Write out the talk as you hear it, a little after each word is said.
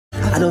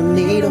I don't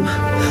need them.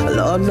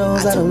 Lord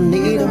knows I don't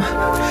need them.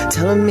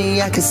 Telling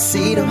me I can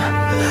see them,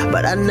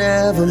 but I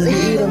never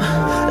meet them.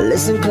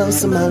 Listen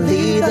close to my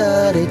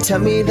leader. They tell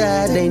me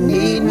that they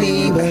need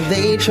me, but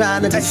they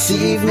trying to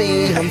deceive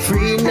me. I'm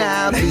free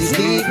now, please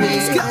leave me.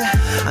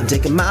 I'm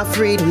taking my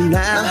freedom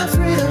now.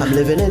 I'm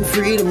living in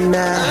freedom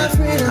now.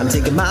 I'm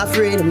taking my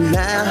freedom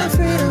now.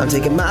 I'm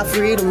taking my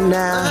freedom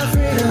now.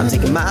 I'm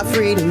taking my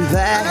freedom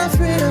back.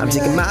 I'm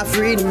taking my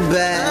freedom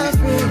back.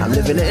 I'm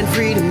living in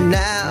freedom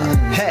now.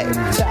 Hey.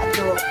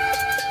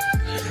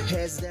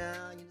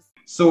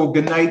 So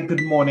good night,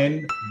 good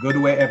morning, good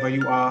wherever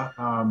you are.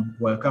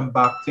 Welcome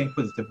back to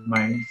Inquisitive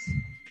Minds.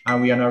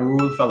 And we are on a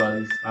roll,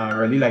 fellas.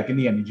 Really liking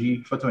the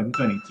energy for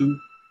 2022.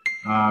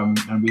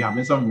 And we're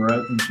having some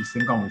real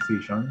interesting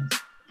conversations.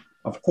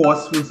 Of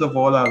course, first of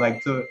all, I'd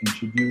like to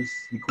introduce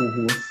the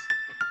co-hosts,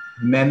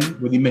 men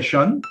with the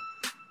mission.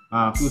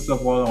 First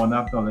of all, I want to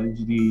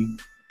acknowledge the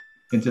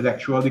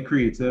intellectual, the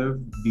creative,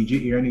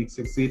 DJ Aaron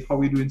 868. How are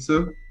we doing,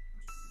 sir?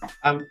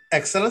 I'm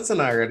excellent,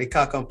 and I really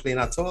can't complain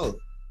at all.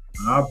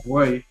 Ah,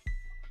 boy.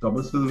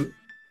 Double salute.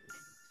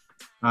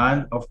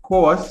 And of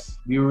course,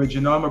 the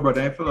original, my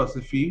brother in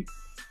philosophy,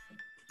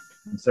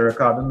 Mr.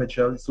 Ricardo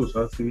Mitchell,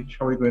 social stage.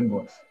 How are you doing,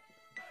 boss?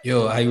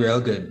 Yo, I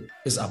real good.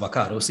 It's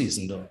avocado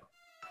season, though.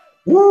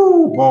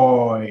 Woo,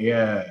 boy,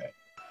 yeah.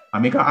 I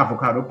make an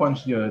avocado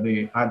punch the other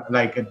day.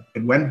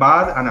 It went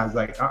bad, and I was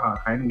like, I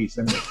ain't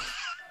wasting it.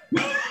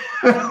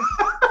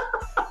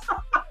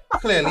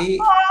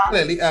 Clearly,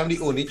 I'm the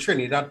only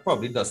Trini that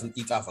probably doesn't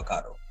eat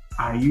avocado.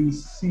 Are you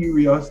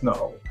serious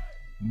now?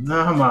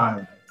 Nah,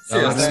 man.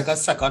 Seriously, like a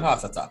second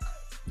heart attack.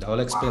 That will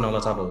explain a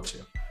lot about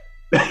you.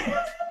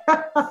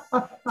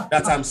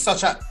 That I'm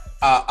such a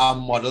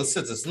model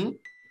citizen.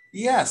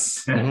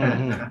 Yes.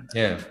 Mm-hmm.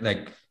 Yeah,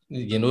 like,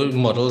 you know,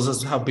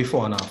 models have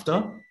before and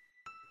after.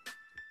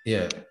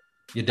 Yeah,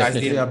 you're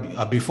definitely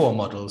a before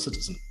model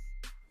citizen.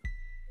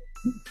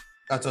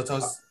 That's what I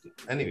was...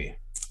 Anyway.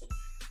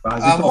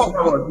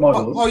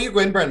 How are you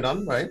going,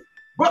 Brendan, right?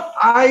 But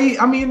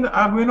I mean,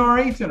 I'm doing all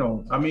right, you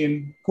know. I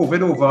mean,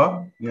 COVID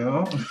over, you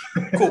know.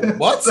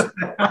 What?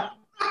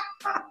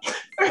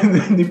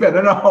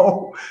 Depending on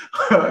how,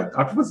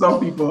 for some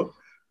people.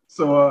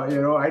 So,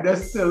 you know, I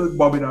just still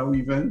bobbing and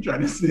weaving,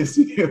 trying to stay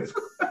safe.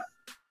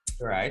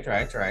 Right.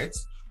 I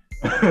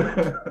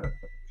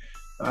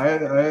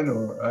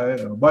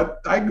know. But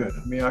I good.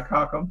 I mean, I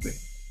can't complain.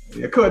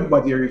 You could,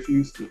 but you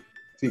refuse to.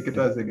 Take it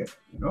as a get,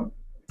 you know?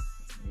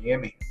 Yeah,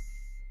 me.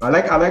 I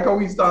like how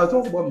we started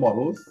talking about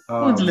models.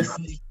 Who's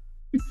listening?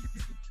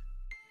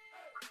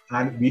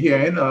 And we're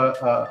hearing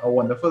a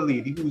wonderful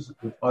lady who's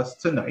with us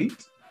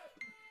tonight.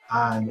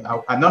 And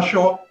I'm not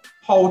sure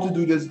how to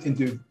do this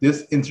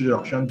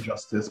introduction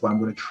justice, but I'm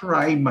going to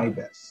try my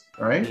best.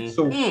 All right. Mm-hmm.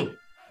 So,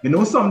 you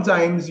know,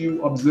 sometimes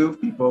you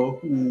observe people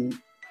who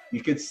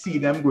you could see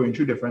them going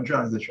through different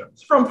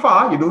transitions. From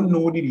far, you don't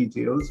know the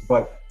details,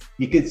 but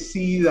you could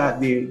see that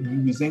they're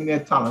using their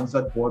talents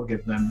that God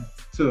gave them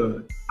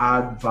to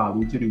add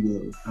value to the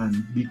world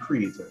and be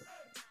creative.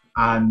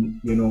 And,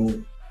 you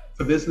know,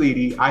 for this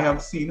lady, I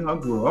have seen her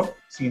grow up,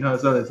 seen her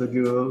as a little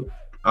girl.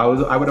 I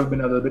would have been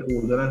a little bit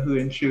older than her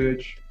in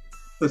church.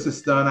 Her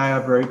sister and I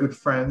are very good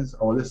friends. I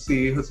always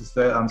say her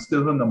sister, I'm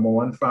still her number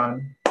one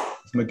fan.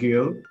 It's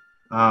McGill.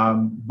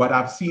 But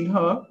I've seen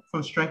her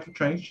from strength to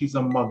strength. She's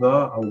a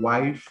mother, a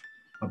wife,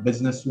 a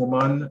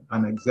businesswoman,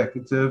 an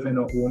executive in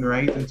her own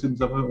right in terms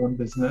of her own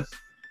business.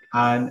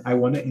 And I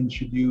want to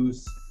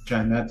introduce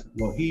Janet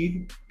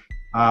Lougheed,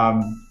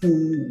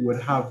 who would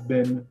have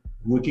been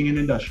working in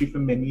industry for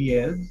many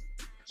years.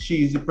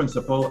 She's the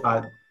principal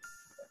at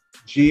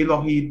J.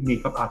 Lougheed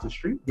Makeup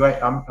Artistry.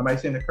 Am I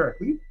saying it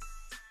correctly?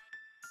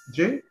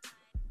 Jay?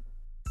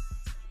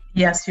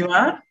 Yes, you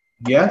are.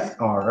 Yes,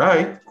 all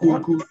right.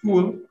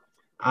 Cool.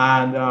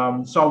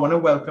 And so I want to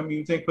welcome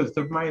you to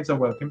Inquisitive Minds and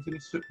welcome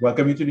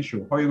you to the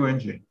show. How are you going,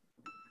 Jay?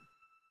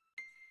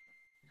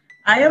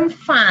 I am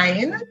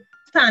fine.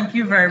 Thank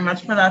you very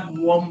much for that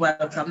warm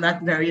welcome,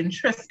 that very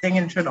interesting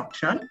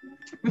introduction.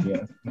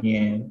 Yeah,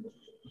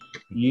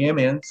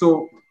 man.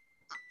 So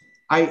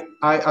I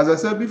as I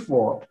said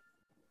before,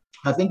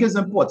 I think it's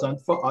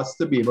important for us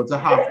to be able to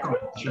have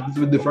conversations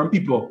with different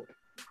people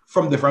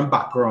from different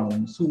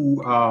backgrounds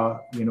who are,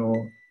 you know,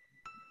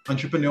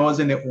 entrepreneurs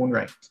in their own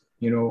right.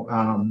 You know,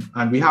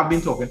 and we have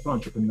been talking to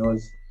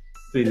entrepreneurs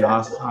for the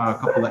last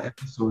couple of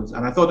episodes,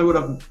 and I thought it would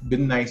have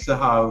been nice to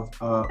have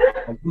a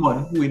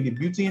woman who in the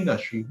beauty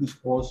industry who's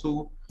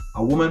also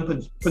a woman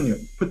entrepreneur.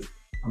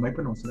 Am I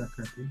pronouncing that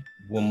correctly?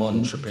 Woman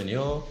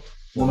entrepreneur.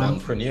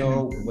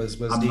 Womanpreneur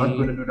was I'm not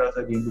going to do that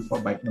again before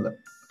I bite my lip.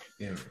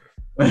 Yeah.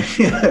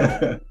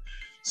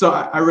 So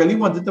I really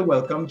wanted to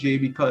welcome Jay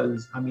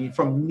because, I mean,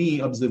 from me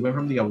observing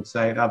from the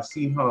outside, I've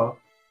seen her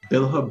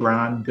build her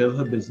brand, build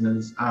her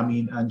business. I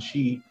mean, and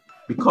she,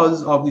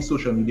 because of the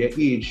social media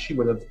age, she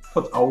would have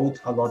put out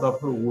a lot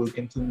of her work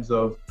in terms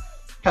of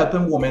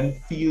helping women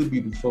feel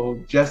beautiful,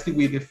 just the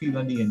way they feel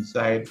on the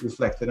inside,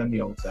 reflected on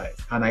the outside.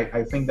 And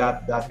I think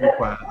that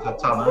requires a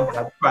talent,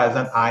 that requires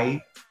an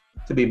eye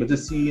to be able to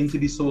see into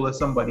the soul of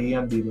somebody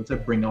and be able to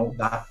bring out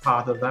that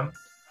part of them.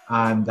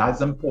 And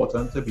that's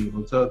important to be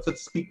able to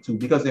speak to,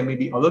 because there may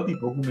be other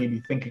people who may be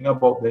thinking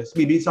about this.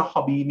 Maybe it's a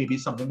hobby, maybe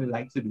it's something they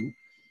like to do.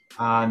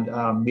 And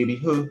maybe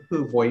her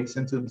voice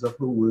in terms of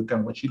her work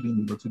and what she's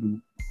been able to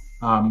do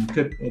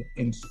could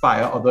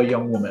inspire other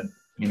young women,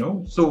 you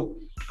know? So,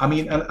 I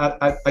mean, and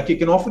I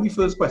kicking off with the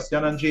first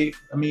question, and Jay,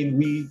 I mean,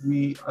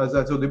 we as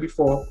I told you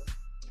before,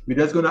 we're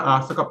just going to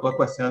ask a couple of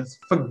questions.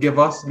 Forgive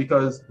us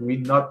because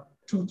we're not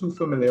too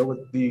familiar with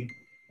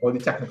all the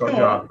technical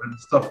jargon and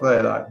stuff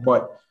like that,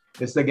 but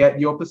just to get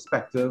your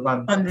perspective.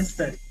 And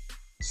understood.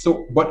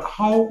 So, but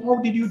how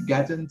did you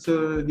get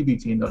into the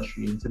beauty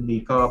industry, into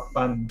makeup,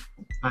 and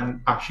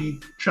actually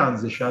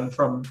transition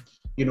from,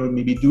 you know,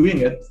 maybe doing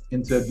it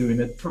into doing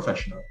it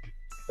professionally?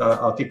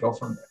 I'll kick off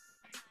from there.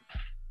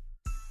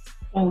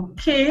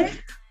 Okay,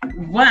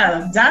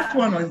 well, that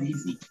one was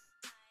easy.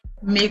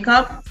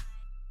 Makeup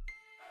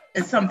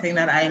is something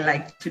that I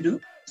like to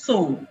do.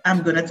 So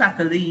I'm going to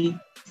tackle the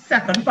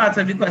second part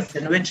of the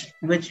question, which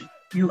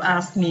you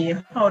asked me,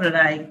 how did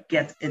I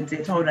get into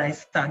it? How did I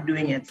start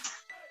doing it?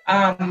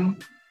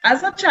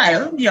 As a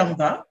child,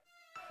 younger,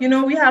 you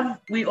know, we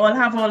all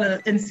have all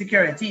the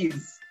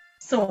insecurities.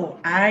 So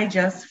I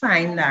just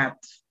find that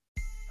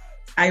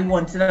I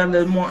wanted a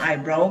little more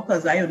eyebrow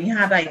because I only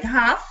had like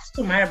half.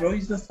 So my eyebrow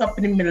used to stop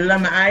in the middle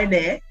of my eye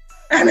there.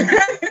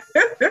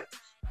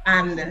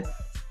 And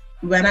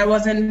when I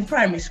was in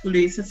primary school,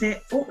 they used to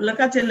say, oh, look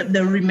at the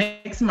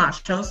remix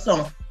Marshall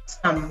song.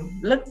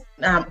 Look,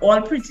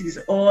 all pretty girls,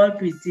 all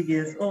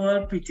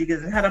pretty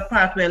girls. It had a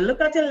part where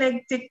look at your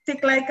leg, tick,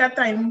 tick like a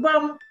time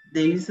bomb.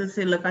 They used to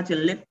say, look at your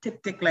lip,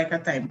 tick, tick like a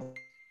time bomb.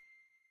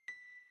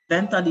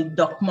 Then to the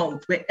duck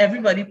mouth, where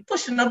everybody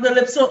pushing up the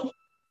lips up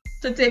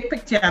to take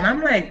picture. And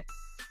I'm like,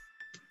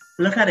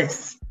 look at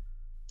this.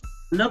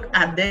 Look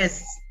at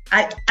this.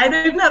 I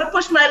don't even know how to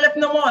push my lip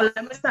no more.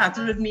 Let me start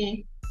with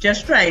me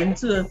just trying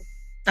to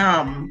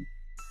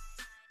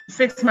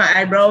fix my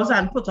eyebrows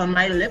and put on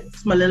my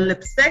lips, my little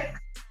lipstick.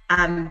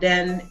 And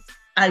then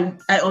I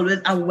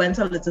went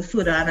a little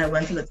further and I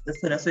went a little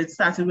further. So it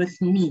started with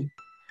me.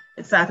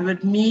 It started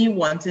with me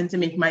wanting to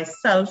make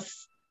myself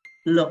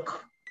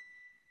look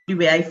the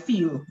way I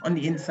feel on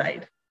the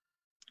inside,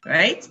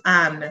 right?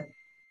 And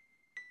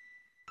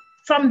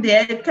from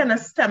there, it kind of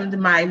stemmed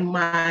my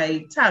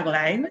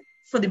tagline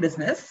for the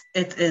business.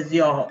 It is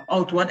your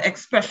outward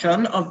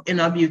expression of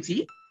inner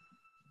beauty.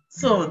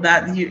 So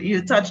that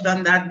you touched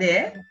on that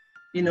there,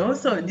 you know,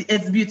 so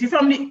it's beauty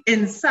from the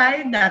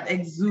inside that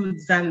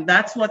exudes, and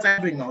that's what I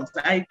bring out.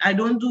 I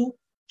don't do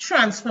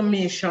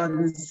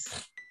transformations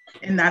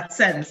in that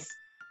sense.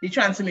 The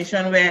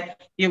transformation where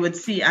you would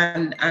see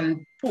and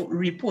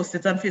repost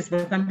it on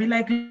Facebook and be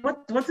like,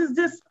 what is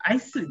this? I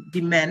see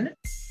the men.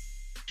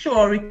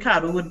 Sure,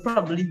 Ricardo would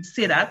probably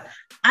say that.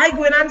 I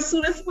go in and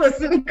sue this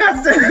person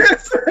because this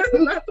is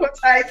not what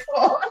I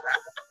thought.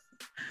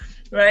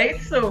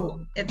 Right?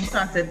 So it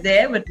started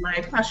there with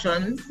my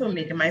passion for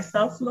making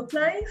myself look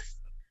nice.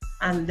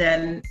 And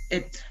then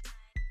it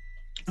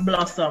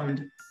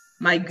blossomed.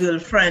 My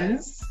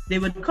girlfriends, they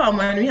would come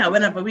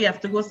whenever we have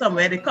to go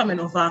somewhere, they come in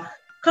over.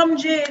 Come,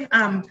 Jane,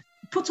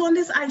 put on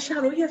this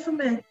eyeshadow here for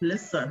me.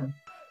 Listen,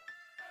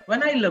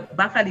 when I look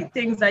back at the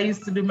things I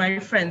used to do, my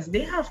friends,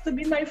 they have to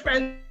be my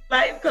friends,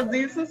 right? Because they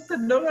used to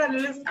sit down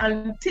and listen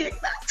and take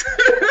that.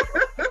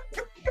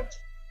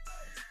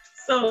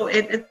 So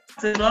it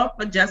started off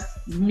with just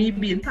me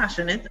being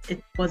passionate.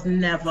 It was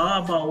never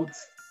about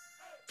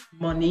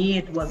money.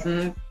 It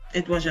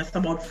was just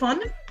about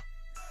fun.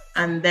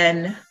 And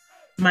then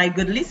my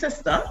goodly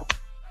sister,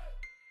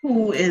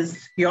 who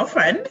is your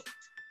friend,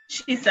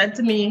 she said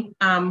to me,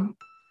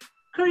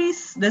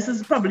 Chris, this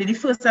is probably the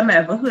first time I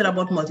ever heard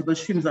about multiple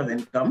streams of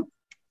income.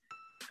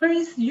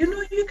 Chris, you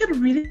know, you could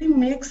really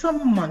make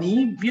some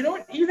money, you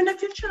know, even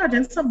if you're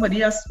charging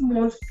somebody a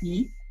small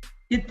fee,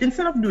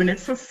 instead of doing it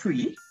for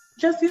free,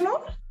 just, you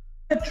know,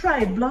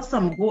 try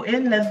Blossom, go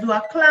in, let's do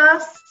a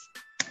class,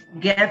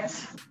 get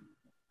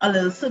a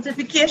little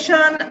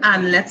certification,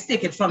 and let's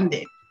take it from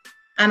there.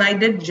 And I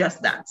did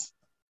just that.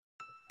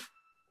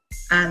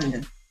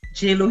 And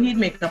J. Lougheed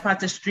Makeup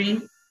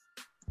Artistry,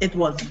 it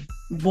was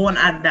born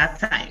at that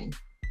time.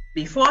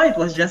 Before, it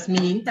was just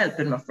me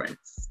helping my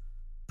friends.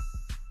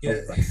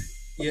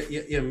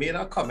 You made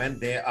a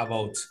comment there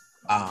about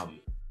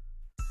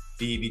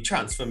the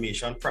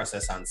transformation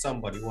process, and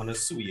somebody want to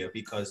sue you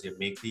because you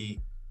make the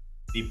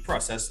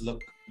process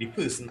look, the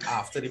person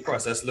after the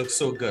process looks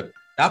so good.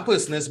 That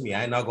person is me.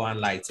 I'm not going to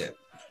lie to you,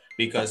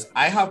 because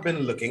I have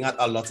been looking at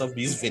a lot of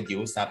these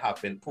videos that have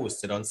been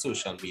posted on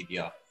social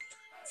media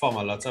from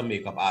a lot of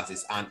makeup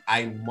artists, and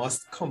I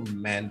must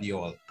commend you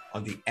all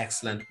on the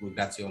excellent work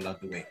that you all are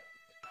doing.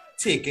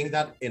 Taking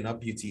that inner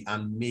beauty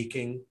and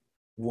making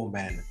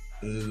women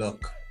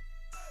look.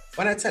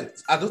 When I tell you,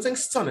 I don't think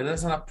stunning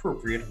is an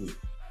appropriate word.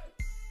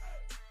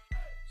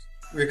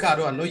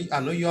 Ricardo, I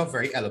know you are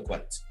very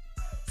eloquent.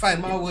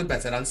 Find my word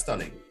better than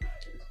stunning.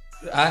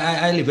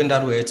 I live in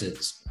that way it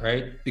is,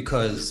 right?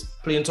 Because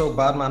plain talk,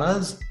 bad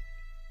manners,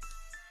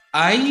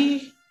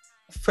 I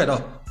fed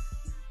up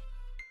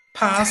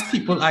pass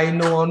people I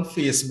know on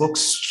Facebook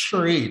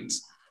straight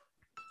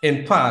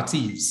in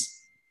parties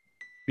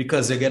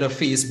because they get a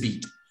face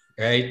beat,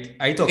 right?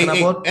 Are you talking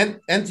about?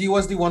 And he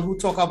was the one who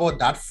talked about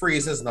that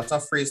phrase is not a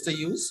phrase to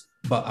use.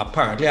 But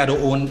apparently I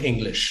don't own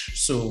English,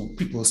 so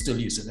people still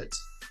using it.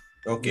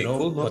 Okay, you know?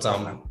 cool. But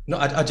no,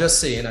 I just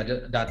saying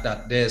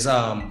that there's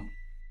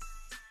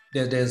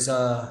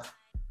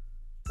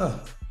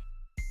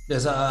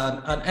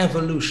an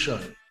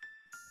evolution.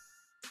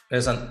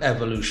 There's an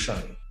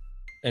evolution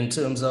in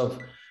terms of,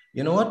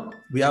 you know what?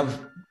 We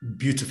have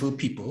beautiful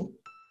people.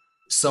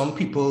 Some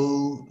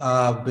people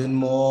have been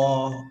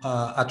more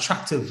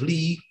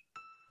attractively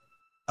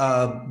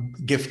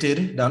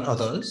gifted than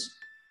others.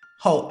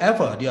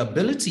 However, the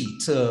ability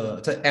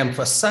to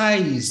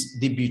emphasize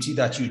the beauty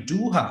that you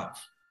do have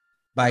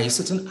by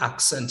certain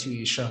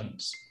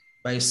accentuations,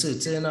 by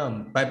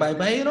certain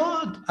by you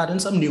know, adding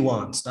some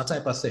nuance, that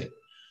type of thing,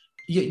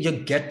 you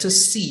get to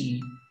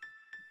see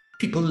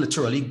people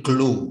literally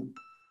glow.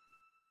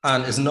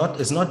 And it's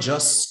not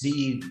just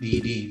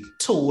the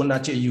tone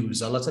that you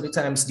use. A lot of the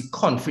times, the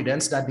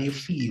confidence that they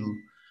feel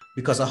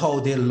because of how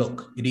they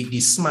look. The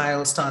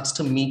smile starts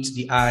to meet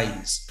the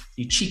eyes.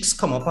 The cheeks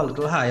come up a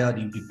little higher.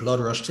 The blood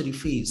rush to the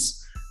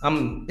face.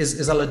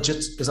 Is a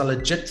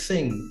legit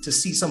thing to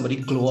see somebody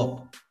glow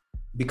up,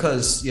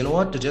 because you know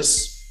what? To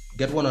just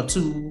get one or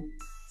two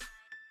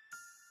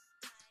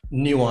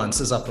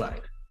nuances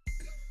applied.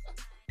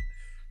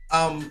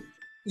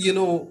 You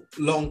know,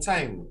 long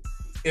time,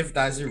 if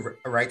that's the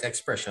right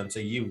expression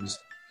to use,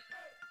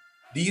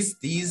 the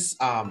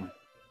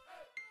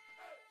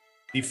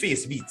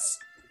face beats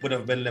would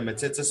have been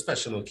limited to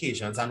special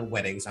occasions and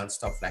weddings and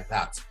stuff like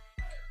that.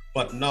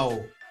 But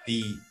now,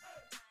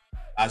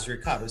 as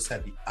Ricardo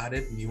said, the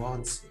added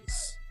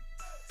nuances,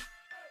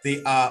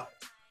 they are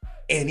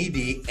any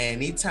day,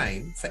 any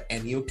time, for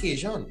any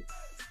occasion.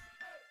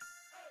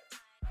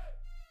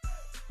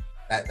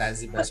 That's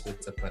the best way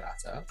to put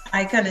that.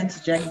 I can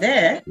interject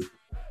there.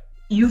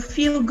 You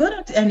feel good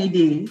at any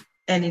day,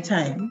 any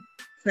time,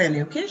 for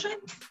any occasion.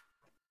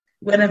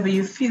 Whenever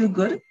you feel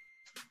good,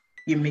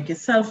 you make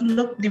yourself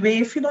look the way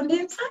you feel on the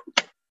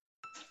inside.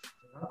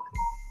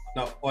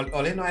 Now,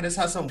 all I know, I just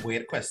have some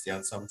weird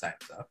questions sometimes.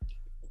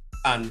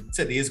 And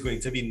today is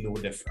going to be no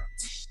different.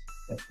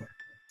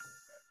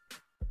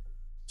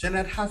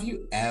 Jeanette, have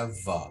you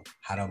ever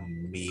had a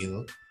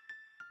male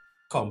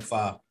come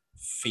for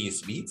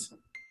face beat?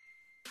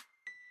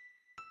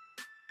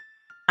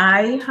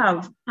 I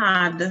have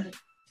had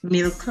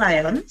male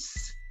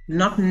clients,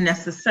 not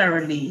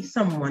necessarily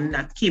someone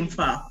that came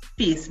for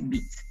face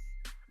beat.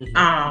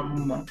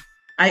 Mm-hmm.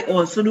 I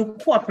also do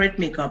corporate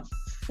makeup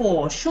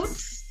for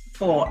shoots,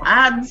 for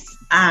ads,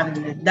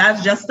 and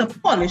that's just to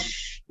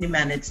polish the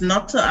man. It's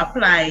not to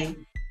apply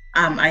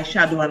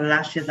eyeshadow and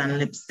lashes and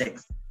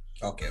lipsticks.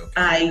 Okay.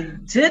 I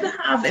did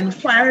have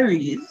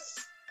inquiries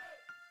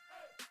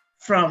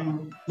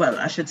from, well,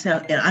 I should say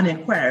an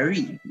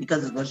inquiry,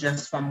 because it was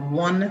just from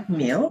one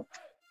male.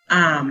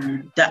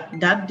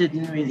 That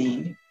didn't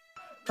really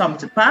come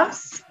to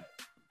pass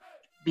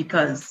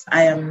because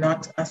I am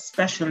not a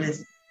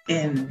specialist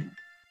in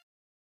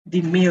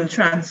the male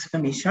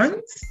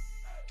transformations.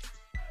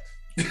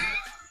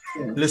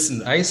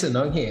 Listen, I sit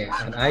down here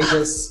and I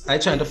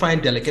trying to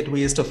find delicate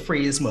ways to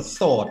phrase my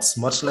thoughts,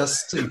 much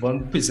less to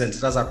even present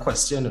it as a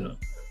question, you know.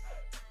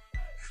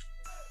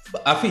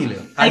 But I feel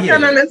it. I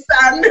can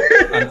understand.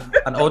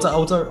 And out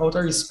of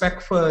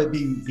respect for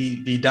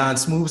the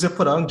dance moves you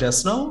put on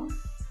just now,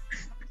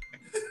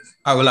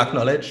 I will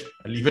acknowledge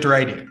and leave it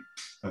right here.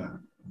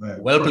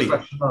 Well played.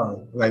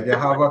 Like you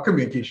have a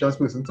communications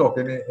person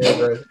talking in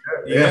here, right?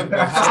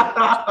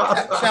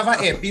 She have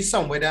an earpiece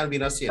somewhere that'll be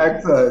not seen.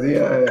 Excellent.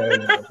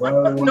 Yeah.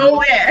 Well,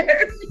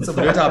 nowhere.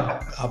 Somebody with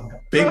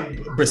a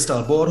big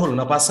Bristol board holding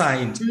up a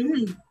sign.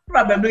 Mm-hmm.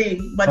 Probably,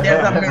 but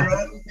there's a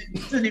mirror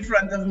to the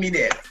front of me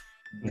there.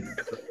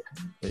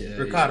 Yeah,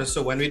 Ricardo,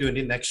 so when we're doing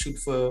the next shoot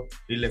for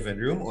the living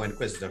room or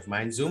Inquisitive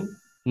Mind Zoom,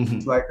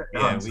 it's like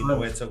we know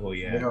where to go.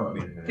 Yeah.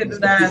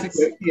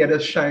 Yeah, the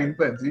shine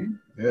plenty.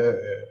 Yeah.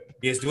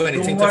 Yes, do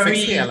anything to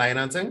fix the hairline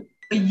and thing?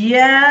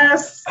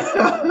 Yes.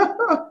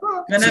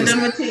 When I'm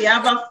done with you, you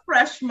have a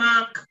fresh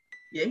mark.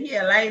 Your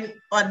hairline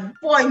on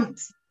point.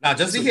 Nah,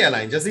 just the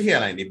hairline.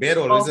 The beard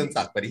always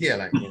intact, but the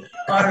hairline. Yeah.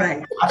 All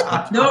right.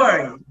 Don't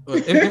worry.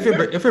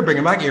 If you're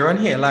bringing back your own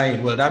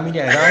hairline, well, that means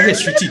you're a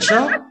history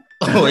teacher.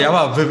 Oh, you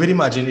have a vivid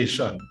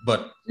imagination.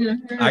 But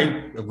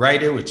I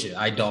right there with you.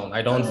 I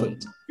don't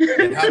fit.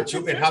 It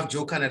have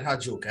joke and it have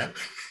joke, eh?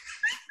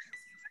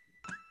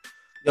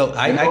 Yo,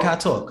 I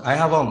can't talk. I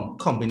have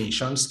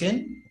combination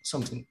skin,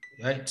 something,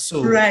 right?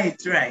 So right.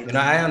 You know,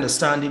 I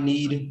understand the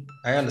need.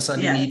 The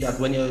need that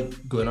when you're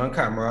going on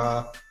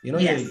camera, you know,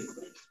 you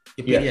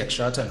pay the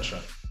extra attention.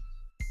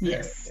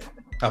 Yes.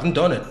 I haven't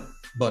done it,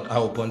 but I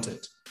will want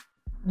it.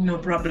 No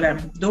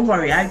problem. Don't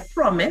worry. I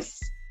promise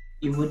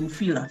you wouldn't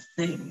feel a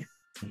thing.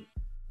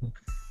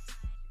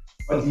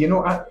 But you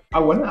know, I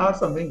want to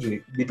ask something,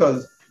 Jake,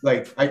 because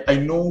like I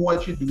know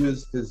what you do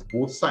is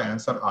both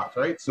science and art,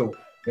 right? So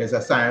there's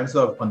a science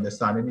of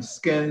understanding the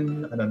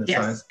skin and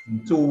understanding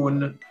skin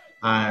tone,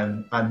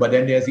 but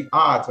then there's the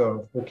art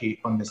of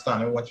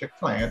understanding what your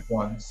client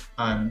wants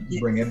and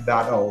bringing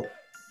that out.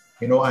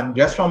 And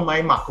just from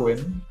my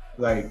macroing,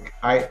 like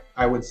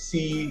I would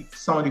see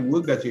some of the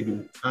work that you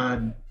do,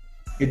 and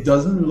it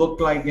doesn't look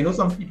like,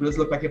 some people just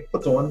look like you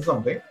put on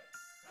something.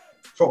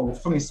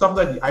 From the stuff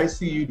that I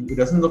see you do, it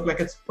doesn't look like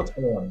it's put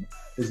on.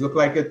 It looks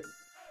like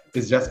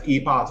it's just a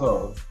part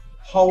of.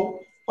 How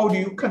do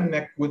you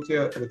connect with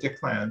your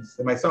clients?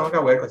 It might sound like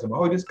a weird question, but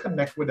how do you just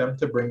connect with them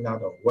to bring that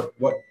out? What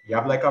you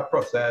have like a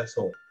process,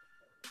 or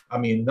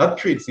not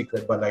trade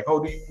secret, but like how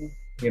do you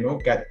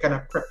get kind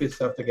of prep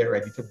yourself to get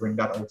ready to bring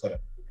that out to them?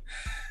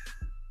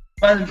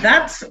 Well,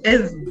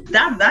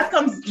 that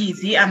comes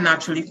easy and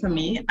naturally for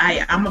me.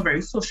 I am a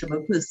very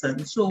sociable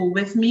person. So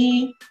with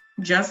me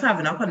just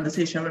having a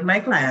conversation with my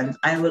clients,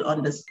 I will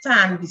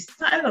understand the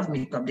style of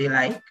makeup they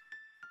like.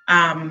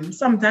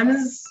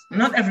 Sometimes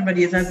not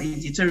everybody is as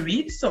easy to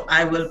read. So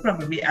I will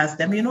probably ask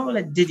them,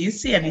 did you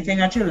see anything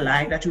that you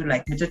like that you would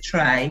like me to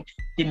try?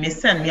 They may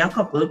send me a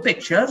couple of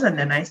pictures and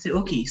then I say,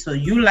 okay, so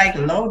you like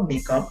loud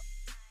makeup.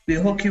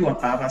 We'll hook you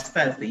up, I have a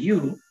style for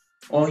you.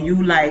 Or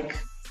you like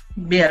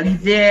barely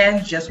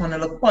there, just want to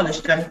look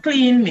polished and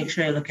clean, make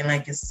sure you're looking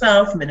like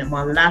yourself,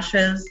 minimal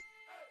lashes.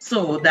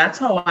 So that's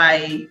how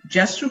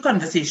just through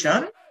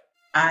conversation,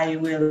 I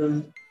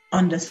will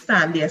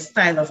understand their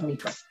style of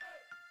makeup.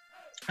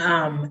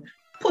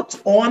 Put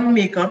on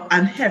makeup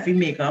and heavy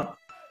makeup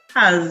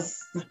has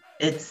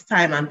its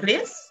time and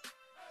place.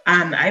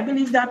 And I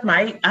believe that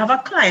I have a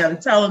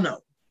clientele now,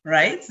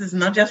 right? It's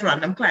not just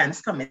random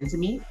clients coming to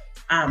me.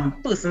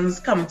 Persons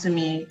come to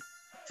me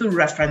through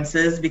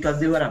references because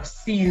they would have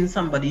seen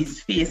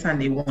somebody's face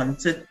and they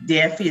wanted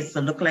their face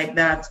to look like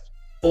that,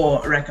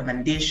 or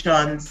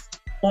recommendations,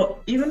 or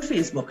even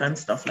Facebook and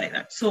stuff like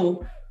that.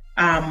 So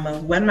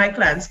when my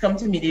clients come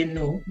to me, they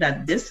know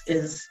that this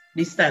is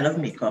the style of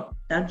makeup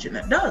that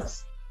Jeanette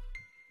does.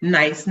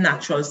 Nice,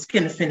 natural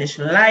skin finish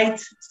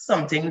light,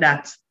 something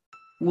that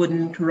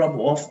wouldn't rub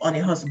off on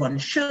a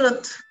husband's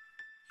shirt.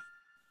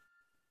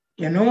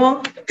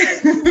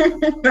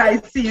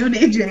 I see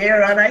you,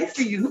 Aaron, I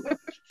see you.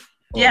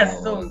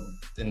 Yes, so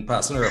in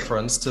personal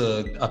reference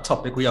to a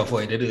topic we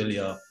avoided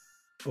earlier,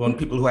 on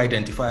people who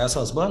identify as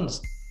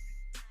husbands,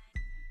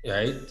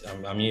 right?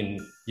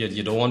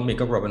 You don't want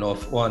makeup rubbing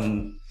off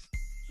on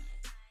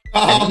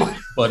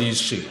anybody's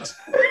shirt.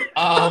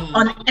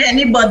 On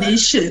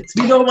anybody's shirt.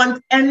 We don't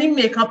want any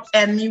makeup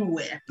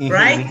anywhere,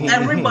 right?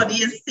 Everybody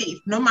is safe,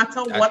 no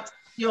matter what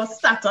your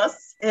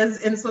status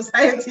is in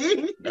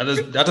society.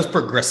 That is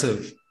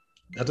progressive.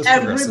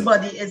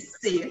 Everybody is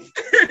safe.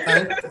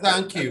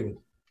 Thank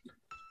you.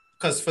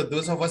 Because for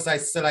those of us that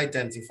still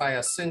identify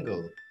as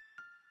single,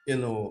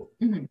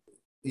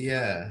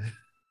 yeah.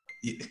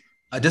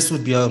 This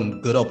would be a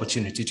good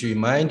opportunity to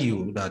remind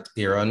you that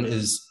Aaron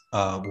is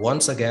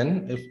once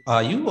again,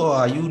 are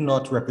you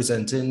not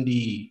representing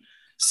the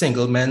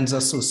Single Men's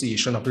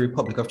Association of the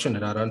Republic of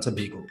Trinidad and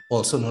Tobago,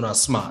 also known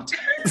as SMART?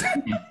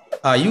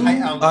 Are you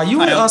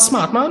a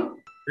SMART man?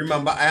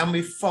 Remember, I am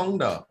the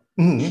founder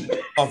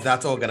of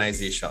that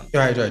organization.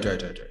 Right.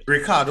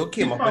 Ricardo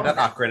came up with that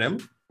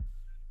acronym.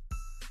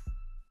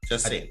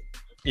 Just saying.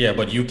 Yeah,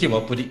 but you came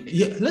up with it.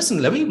 Yeah, listen,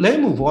 let me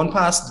move on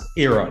past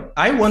Aaron.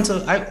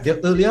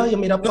 Earlier you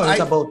made a point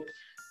about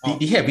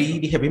the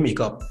heavy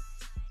makeup.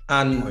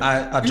 And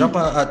I drop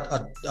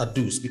a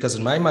deuce because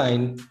in my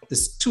mind,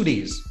 it's 2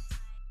 days.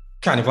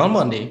 Carnival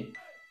Monday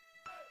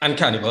and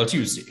Carnival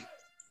Tuesday.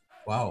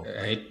 Wow.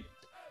 Right?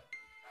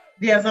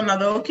 There's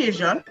another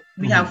occasion.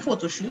 We have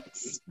photo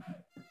shoots.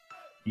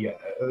 Yes.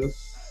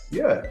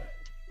 Yeah.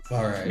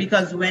 All right.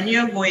 Because when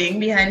you're going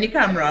behind the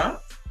camera,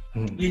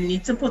 you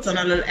need to put on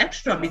a little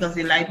extra because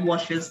the light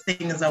washes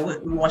things away,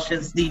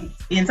 washes the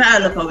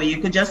entire look away.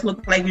 You could just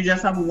look like you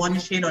just have one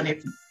shade on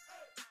it.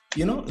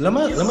 Let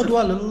me do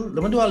a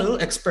little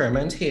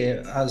experiment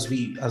here as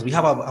we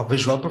have a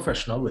visual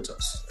professional with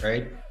us,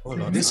 right? Oh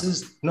no, I'm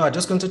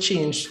just going to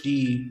change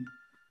the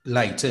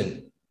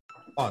lighting.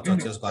 Oh, I thought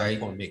just going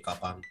to put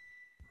makeup on.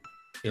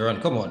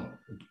 Aaron, come on.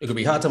 It could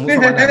be hard to move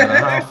from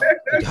 9.5.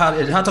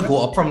 It had to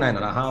go up from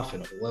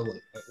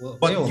 9.5,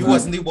 But you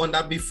wasn't the one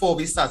that before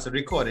we started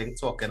recording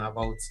talking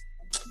about.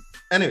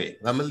 Anyway,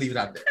 I'm gonna leave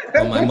that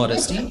there. On my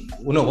modesty.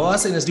 What I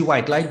was saying is the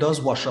white light does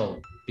wash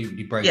out.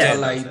 The brighter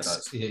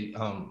lights.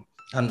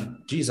 And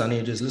geez and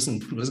ages, listen,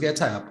 people get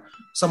tired.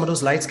 Some of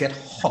those lights get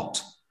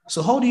hot.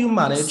 So how do you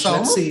manage,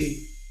 let's say,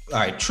 all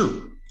right,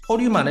 true. How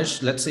do you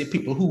manage, let's say,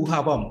 people who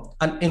have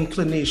an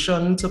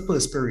inclination to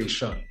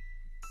perspiration?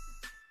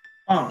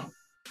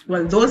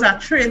 Well, those are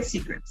trade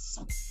secrets.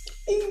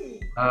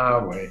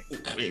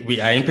 Wait.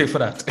 I ain't pay for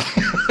that.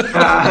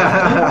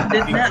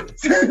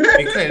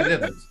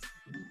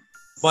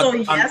 So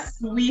yes,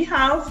 we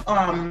have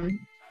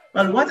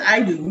well, what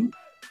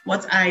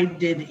I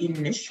did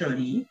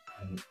initially,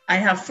 I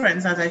have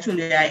friends, as I told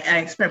you, I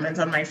experiment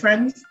on my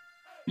friends.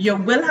 You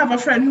will have a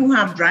friend who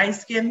have dry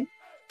skin.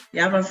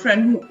 You have a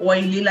friend who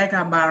oily like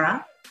a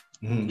bara.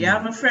 You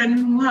have a friend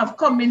who have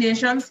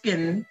combination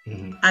skin,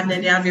 and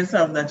then you have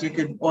yourself that you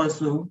could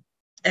also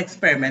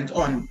experiment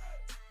on.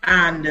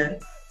 And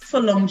for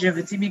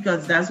longevity,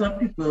 because that's what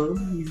people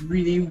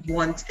really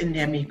want in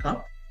their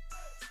makeup.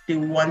 They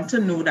want to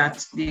know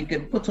that they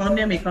can put on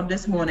their makeup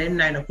this morning,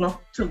 9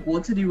 o'clock, to go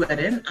to the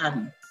wedding,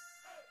 and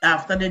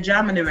after the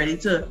jam and they're ready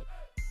to,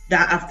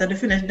 after they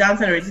finish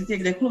dancing, they're ready to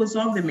take their clothes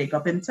off, the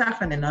makeup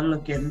intact, and they're not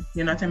looking,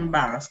 you're not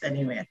embarrassed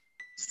anywhere.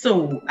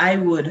 So I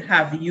would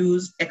have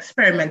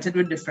experimented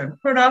with different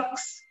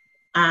products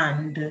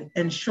and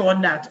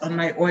ensured that on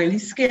my oily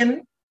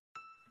skin,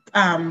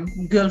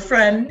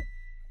 girlfriend,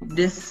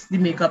 the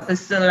makeup is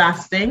still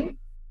lasting.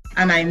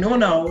 And I know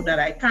now that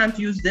I can't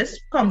use this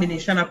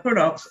combination of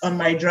products on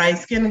my dry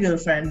skin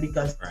girlfriend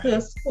because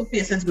first, her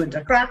face is going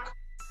to crack.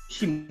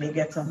 She may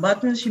get some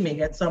buttons, she may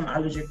get some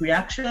allergic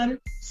reaction.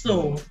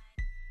 So,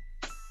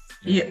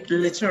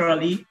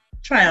 literally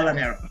trial and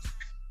error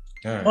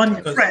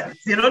on your friends.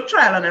 You don't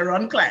trial and error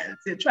on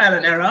clients. You trial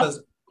and error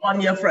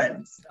on your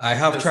friends. I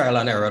have trial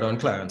and error on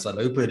clients, and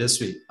I put it this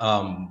way: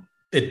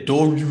 it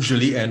don't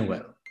usually end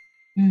well.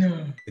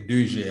 No, it do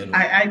usually end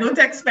well. I don't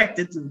expect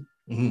it to.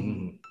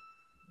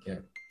 Yeah.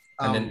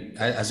 And then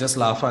I just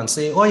laugh and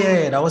say, oh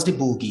yeah, that was the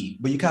bogey.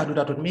 But you can't do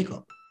that with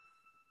makeup.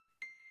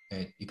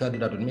 Right? You can't do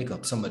that with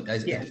makeup.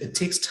 It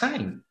takes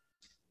time.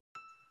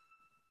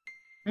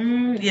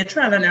 Yeah,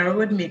 trial and error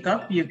with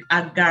makeup.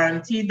 I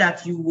guarantee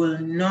that you will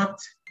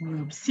not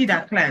see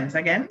that client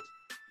again.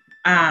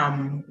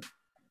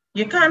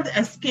 You can't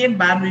escape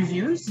bad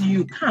reviews.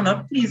 You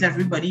cannot please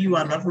everybody. You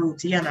are not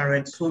Roti and a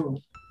red sorrow.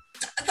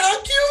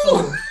 Thank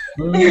you.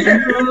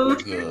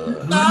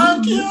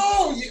 Thank you.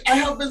 I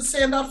have been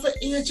saying that for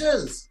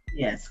ages.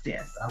 Yes.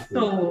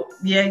 So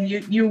yeah,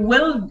 you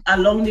will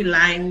along the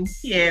line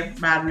hear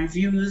bad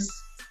reviews,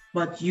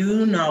 but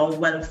you know,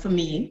 well, for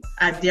me,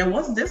 there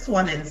was this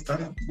one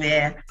instance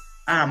where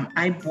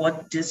I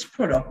bought this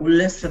product.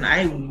 Listen,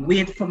 I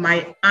wait for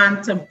my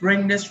aunt to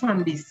bring this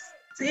from the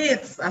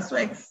States. I'm so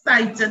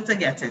excited to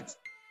get it.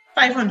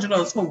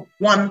 $500 for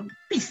one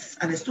piece,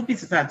 and it's 2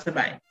 pieces I had to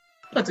buy.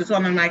 Put it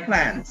on my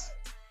clients.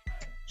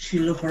 She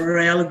looked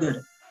real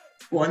good.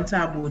 One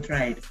to a boat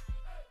ride.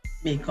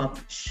 Makeup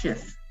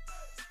shift.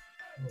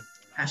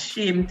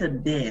 Ashamed to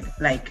dead.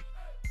 Like,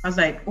 I was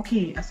like,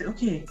 okay. I said,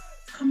 okay,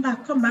 come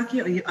back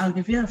here. I'll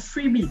give you a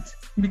freebie.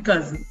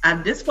 Because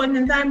at this point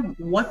in time,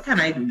 what can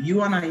I do?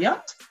 You on a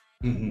yacht?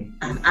 And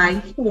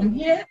I home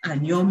here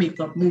and your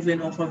makeup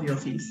moving off of your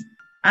face.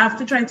 I have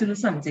to try to do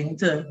something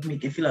to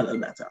make it feel a little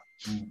better.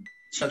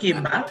 She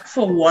came back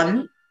for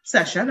one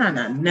session and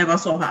I never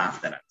saw her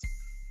after that.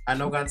 I'm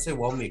not going to say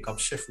what makeup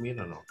shift mean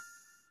or no.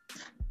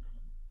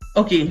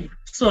 Okay,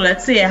 so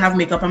let's say I have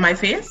makeup on my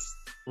face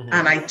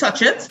and I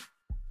touch it,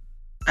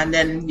 and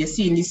then you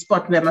see in the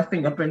spot where my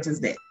fingerprint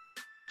is there.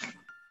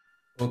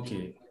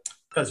 Okay.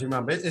 Because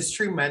remember, it's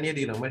 3 men you're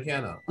dealing with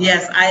here now.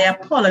 Yes, I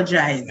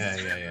apologize.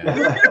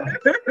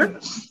 Yeah.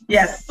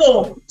 Yes,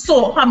 so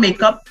her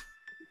makeup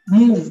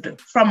moved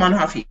from on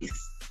her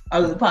face, a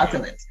little part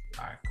of it.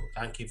 All right, cool.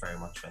 Thank you very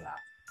much for that.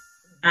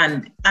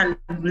 And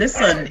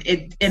listen,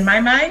 in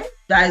my mind,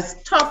 that is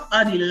top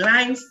of the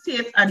line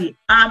state and the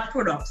art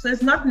product. So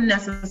it's not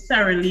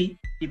necessarily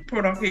the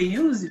product you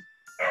use.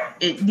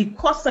 The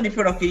cost of the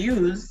product you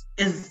use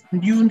is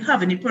you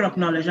having the product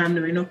knowledge and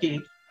knowing,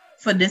 okay,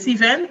 for this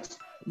event,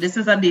 this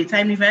is a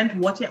daytime event.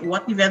 What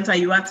event are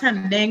you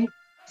attending?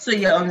 So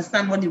you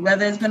understand what the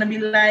weather is going to be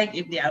like,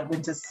 if they are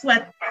going to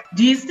sweat.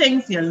 These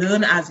things you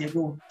learn as you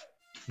go.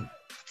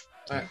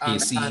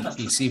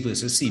 AC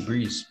versus sea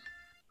breeze.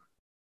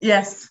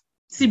 Yes,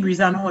 sea breeze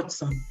and hot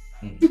sun.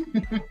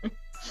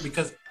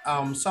 Because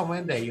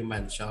somewhere there you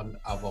mentioned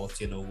about,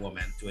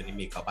 women doing the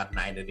makeup at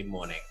 9 in the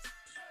morning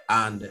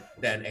and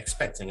then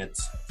expecting it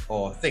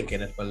or thinking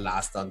it will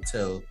last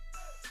until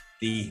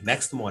the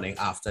next morning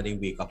after they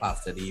wake up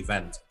after the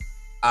event.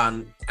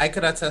 And I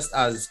could attest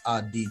as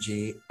a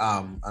DJ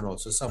and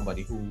also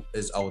somebody who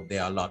is out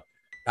there a lot,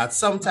 that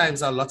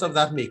sometimes a lot of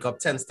that makeup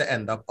tends to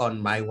end up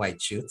on my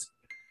white shirt.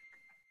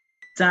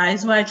 That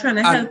is why I'm trying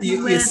to help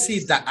you with. You see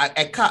that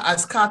I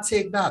can't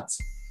take that.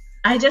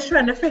 I just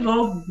trying to figure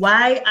out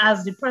why,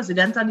 as the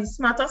president of the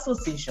Smart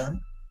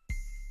Association,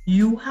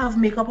 you have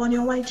makeup on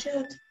your white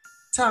shirt.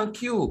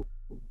 Thank you.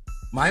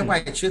 My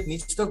white shirt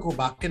needs to go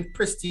back in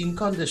pristine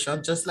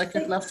condition, just like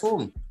it left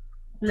home.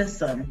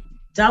 Listen,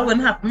 that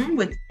wouldn't happen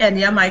with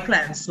any of my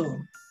clients, so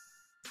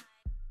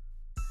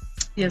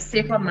you're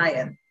safe on my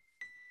end.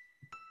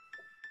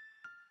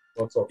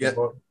 What's up? Yeah.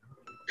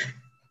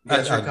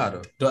 Yes,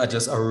 Ricardo. I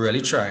just are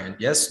really trying.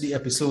 Yes, the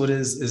episode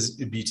is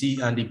Beauty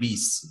and the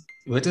Beast.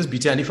 What is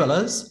Beauty and the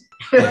Fellas?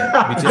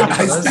 Yeah, Beauty and the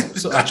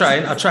Fellas. So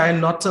I try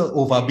not to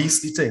over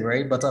beast the thing,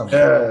 right? But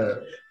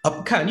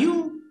can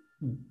you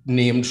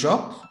name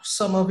drop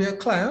some of your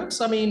clients?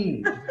 I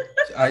mean,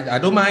 I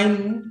don't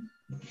mind.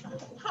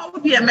 How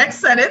DMX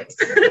said it?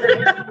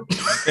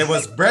 It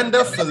was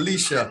Brenda,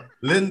 Felicia,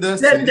 Linda,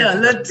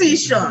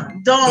 Letitia,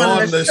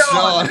 Dawn,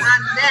 LaShawn,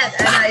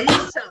 Annette, and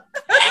Aisha.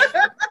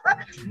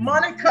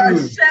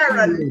 Monica,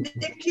 Sharon,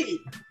 Nikki.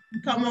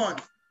 Come on.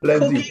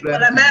 Plenty. For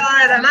the men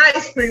are an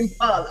ice cream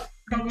parlor.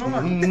 Come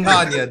on.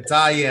 Tanya,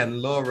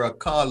 Diane, Laura,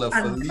 Carla,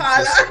 And Felicia,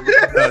 Carla.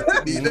 Selena,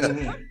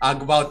 Tanita,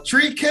 and about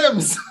 3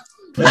 Kims.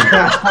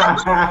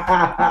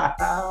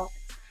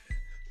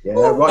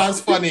 Yeah, That's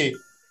funny.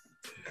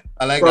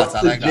 I like props that.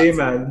 I to like Jay, that.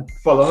 man.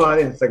 Follow her on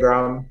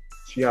Instagram.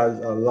 She has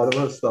a lot of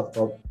her stuff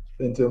up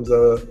in terms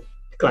of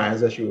clients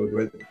that she works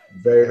with.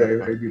 Very, very,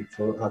 very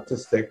beautiful,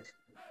 artistic.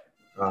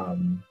 I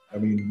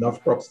mean,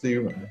 enough props to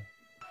you, man.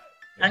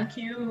 Thank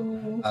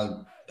you.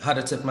 I had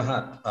to tip my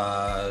hat.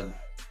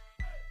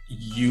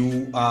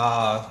 You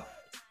are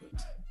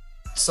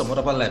somewhat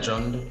of a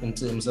legend in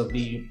terms of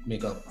the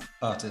makeup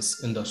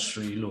artist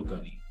industry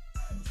locally.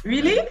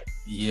 Really?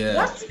 Yeah.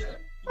 What?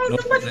 Oh, No,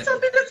 nobody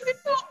told me this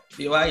before.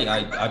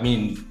 I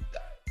mean,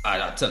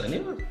 I'm telling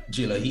you,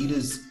 Jayla Heed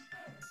is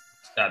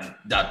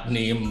that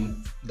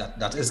name.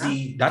 That is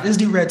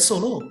the red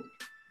solo.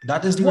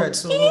 That is the red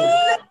solo.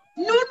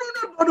 No,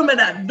 don't do me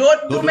that.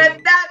 Don't do me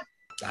that.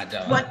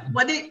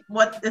 What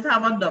it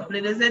have a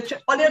dumpling? Is it?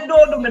 Only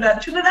don't do me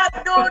that.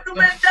 Trinidad, don't do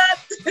me that.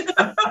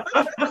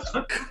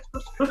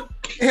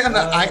 And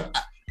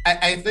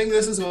I think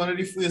this is one of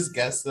the first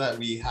guests that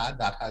we had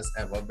that has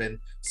ever been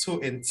so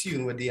in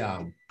tune with the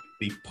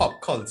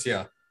pop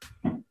culture.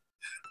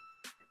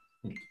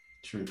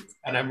 True.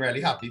 And I'm really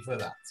happy for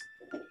that.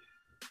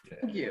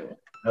 Thank you.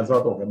 That's what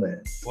I'm talking about.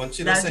 Once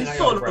you That's don't sing the a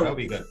young solo. brother,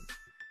 we good.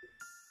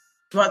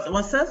 What's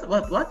that?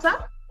 What's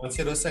that? Once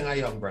you don't sing a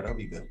young brother,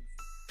 we good.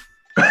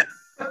 What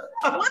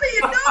are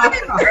you doing?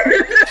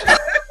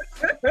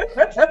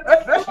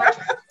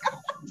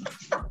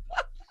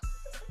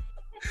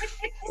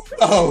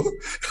 Oh,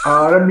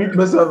 I mute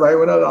myself right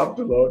when I laugh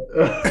too loud.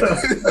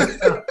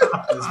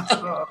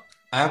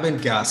 I have been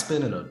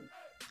gasping on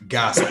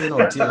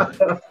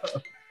TV.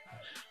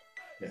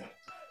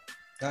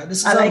 Yeah. This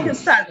is I like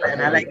his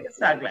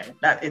tagline.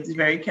 That it's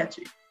very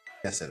catchy.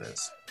 yes, it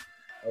is.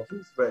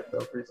 Respect,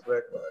 man.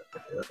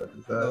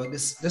 Yeah,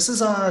 This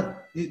is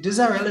a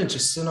real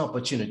interesting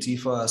opportunity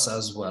for us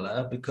as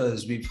well,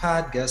 because we've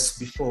had guests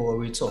before.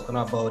 We're talking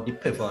about the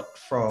pivot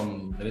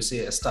from, let me say,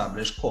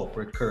 established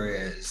corporate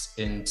careers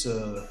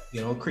into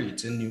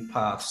creating new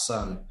paths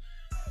and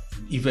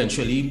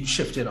eventually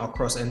shifting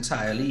across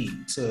entirely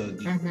to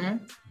the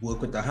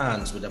work with the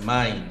hands, with the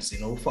minds.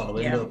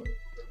 Following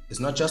it's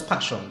not just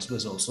passions, but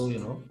it's also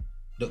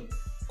the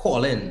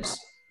callings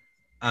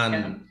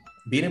and.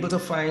 Being able to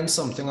find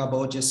something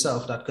about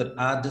yourself that could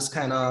add this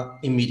kind of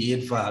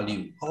immediate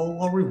value.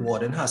 How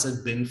rewarding has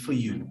it been for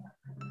you?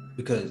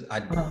 Because by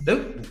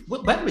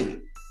the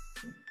way,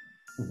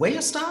 where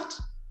you start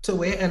to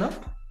where you end up?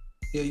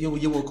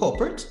 You were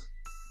corporate?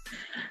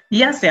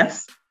 Yes.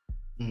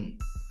 And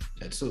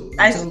so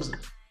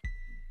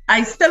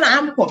I still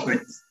am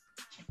corporate.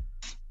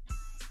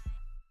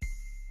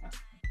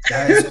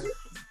 Guys,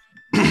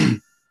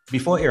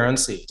 before Aaron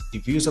said, the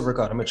views of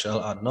Ricardo Mitchell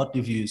are not the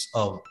views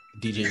of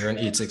DJ Aaron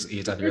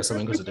 868 and the rest of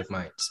Inquisitive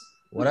Minds.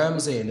 What I'm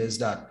saying is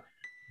that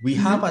we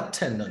have a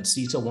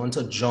tendency to want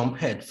to jump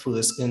head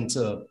first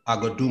into I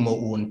go do my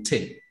own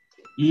thing.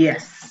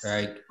 Yes.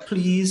 Right?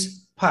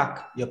 Please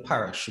pack your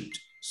parachute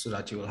so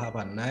that you will have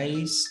a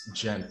nice,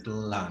 gentle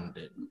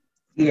landing.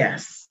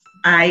 Yes.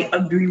 I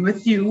agree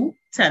with you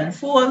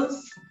tenfold.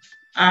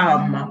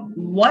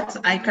 What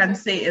I can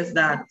say is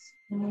that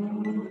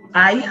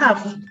I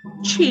have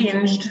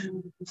changed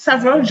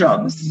several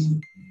jobs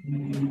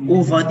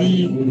over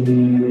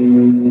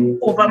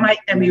my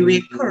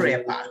MUA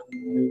career path.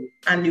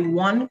 And the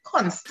one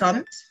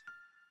constant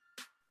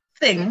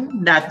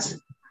thing that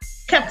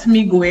kept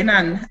me going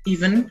and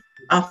even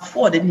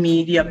afforded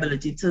me the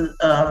ability to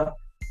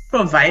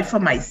provide for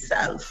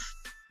myself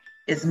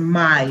is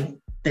my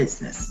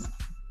business.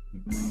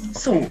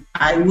 So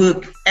I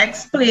work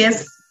X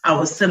place, I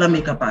was still a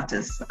makeup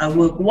artist. I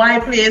work Y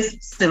place,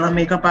 still a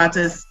makeup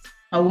artist.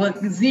 I work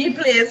Z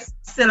place,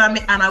 and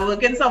I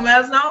work in somewhere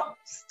else now,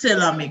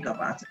 still a makeup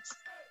artist.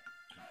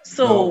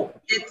 So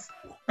it's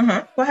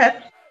go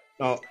ahead.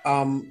 No,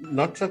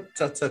 not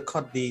to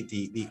cut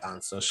the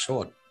answer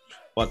short,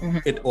 but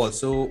it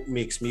also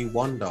makes me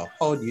wonder,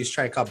 how do you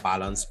strike a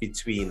balance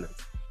between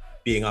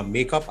being a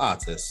makeup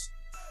artist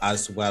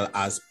as well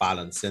as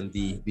balancing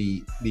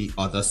the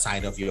other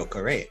side of your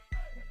career?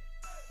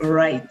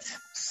 Right.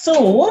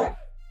 So,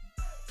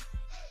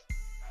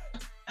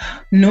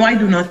 no, I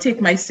do not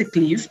take my sick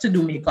leave to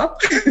do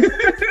makeup.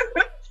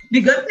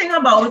 The good thing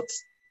about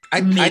I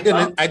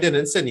didn't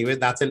insinuate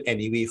that in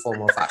any way,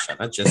 form, or fashion.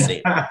 I'm just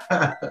saying.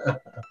 I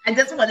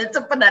just wanted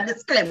to put that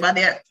disclaimer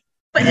there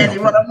for any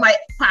one of my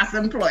past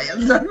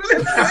employers.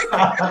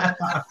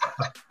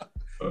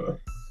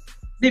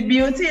 The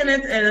beauty in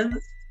it is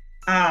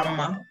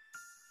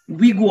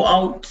we go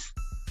out,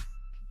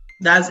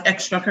 that's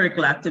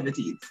extracurricular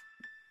activities.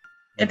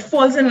 It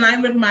falls in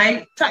line with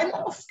my time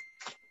off,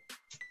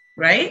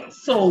 right?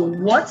 So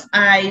what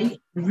I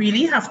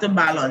really have to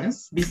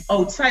balance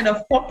outside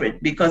of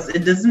corporate, because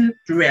it doesn't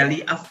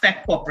really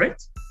affect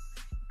corporate,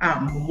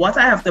 what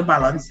I have to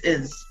balance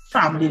is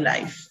family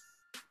life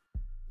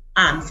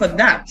And for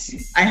that,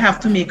 I have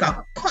to make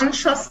a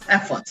conscious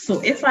effort.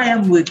 So if I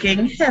am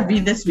working heavy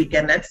this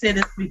weekend, let's say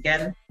this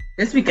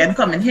weekend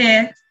coming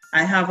here,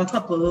 I have a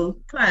couple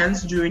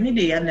clients during the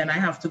day, and then I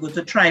have to go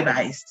to Tribe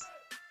Ice.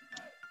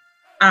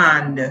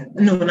 And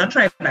no, not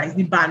Tribe Ice,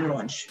 the band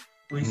launch.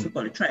 We used to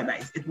call it Tribe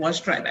Ice. It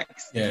was Tribe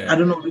Ice. Yeah. I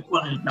don't know what we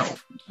call it now,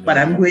 but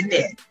I'm going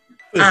there.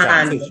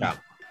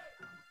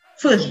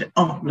 First,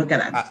 oh, look at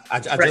that. I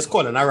just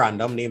calling a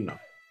random name now.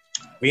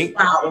 We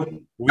Wow.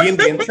 ain't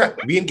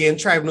getting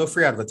Tribe no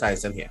free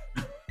advertising here.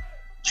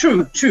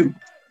 True.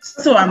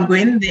 So I'm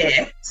going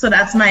there. So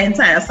that's my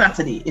entire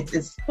Saturday. It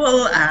is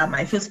full.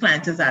 My first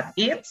client is at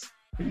 8.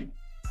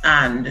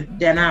 And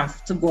then I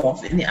have to go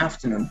off in the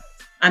afternoon.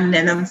 And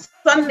then on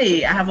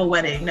Sunday, I have a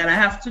wedding that I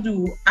have to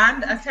do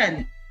and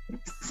attend.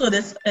 So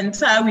this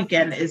entire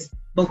weekend is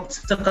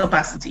booked to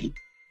capacity.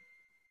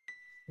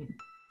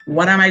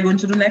 What am I going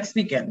to do next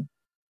weekend?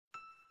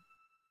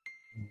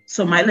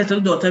 So my little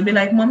daughter be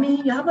like,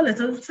 Mommy, you have a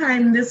little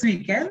time this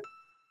weekend?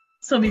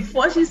 So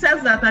before she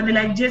says that, I'll be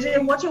like,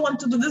 JJ, what you want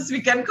to do this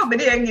weekend? Come in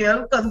here,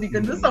 girl, because we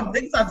can do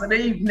something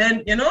Saturday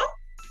evening, you know?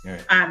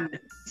 Right. And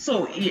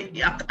so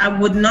I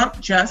would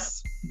not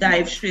just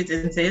dive straight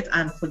into it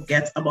and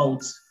forget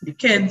about the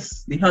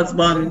kids, the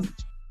husband.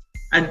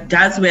 And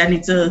that's where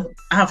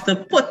I have to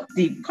put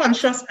the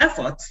conscious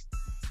effort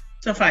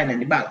to find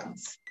any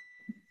balance.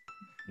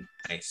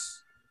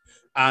 Nice.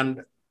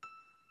 And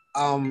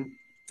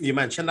you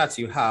mentioned that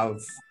you have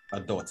a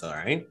daughter,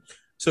 right?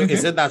 So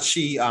is it that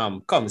she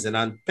comes in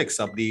and picks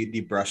up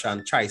the brush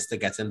and tries to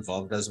get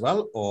involved as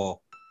well? Or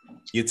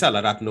you tell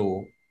her that,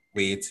 no,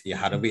 wait, you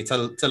had to wait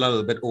till a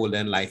little bit older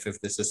in life if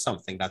this is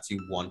something that you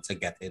want to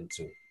get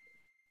into?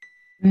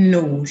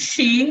 No,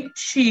 she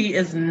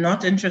is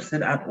not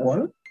interested at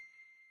all.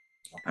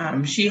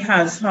 She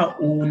has her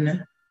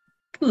own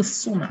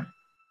persona.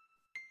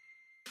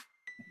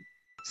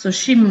 So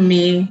she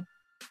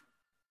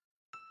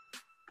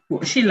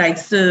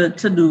likes to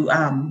do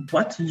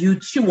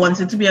she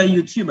wanted to be a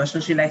YouTuber, so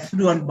she likes to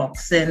do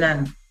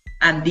unboxing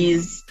and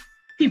these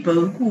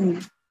people who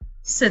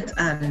sit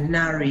and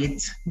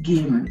narrate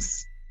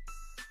games.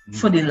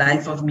 For the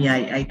life of me,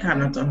 I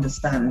cannot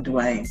understand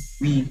why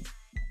we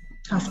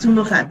have to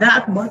look at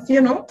that, but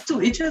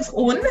to each his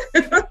own.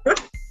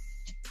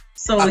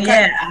 So I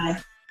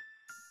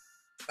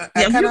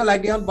kind of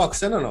like the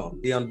unboxing,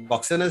 The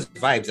unboxing is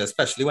vibes,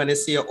 especially when you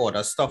see you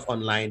order stuff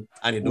online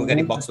and you don't get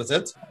the box with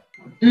it.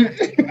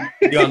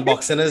 The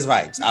unboxing is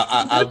vibes.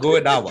 I'll go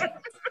with that one.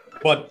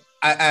 But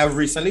I have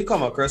recently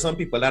come across some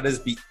people that is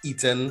be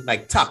eating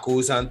like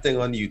tacos and thing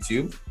on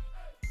YouTube,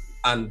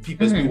 and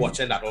people's be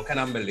watching that, all kind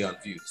of million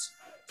views.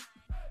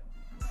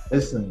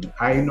 Listen,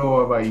 I know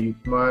of a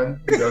youth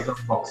man who does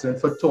unboxing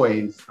for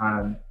toys,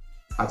 and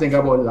I think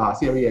about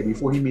last year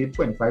before he made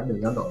 $25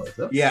 million.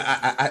 Huh? Yeah,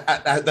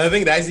 I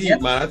think that's the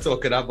youth man I'm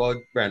talking about,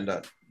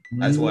 Brenda.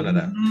 That's one of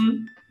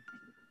them.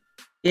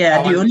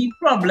 Yeah, the only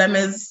problem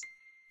is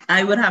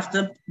I would have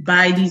to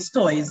buy these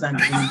toys and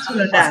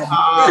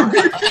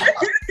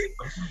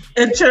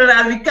in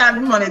Trinidad we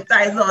can't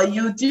monetize our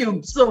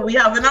YouTube, so we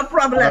having a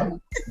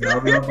problem.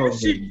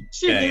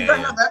 She needs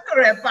another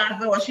career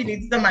path, or she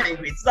needs to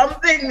migrate.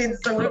 Something needs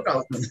to work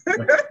out.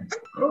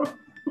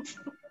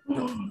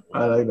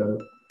 I like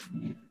that.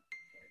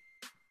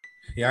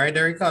 You all right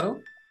there,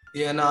 Ricardo?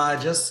 Yeah, no,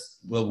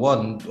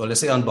 let's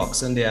say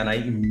unboxing there, and I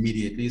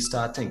immediately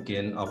start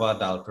thinking of our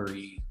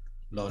Dalpery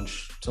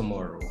launch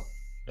tomorrow.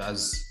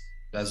 That's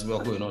what's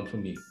going on for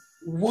me.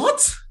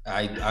 What?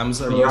 I'm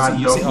sorry,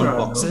 you say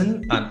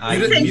unboxing, and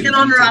I'm thinking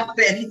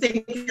unwrapping.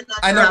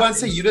 I'm not going to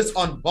say you just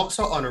unbox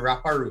or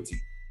unwrap a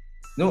roti.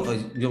 No,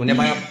 when you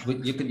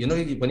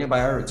buy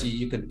a roti,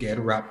 you could get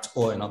wrapped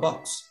or in a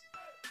box.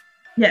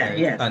 Yeah, right?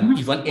 yeah. And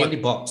even in the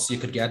box, you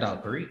could get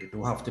Dalpery. It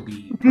don't have to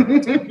be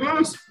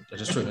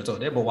just throwing it out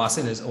there. But what's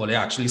in is, they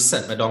actually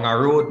sent me down a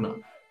road now.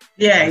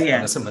 Yeah.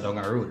 They sent me down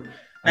a road.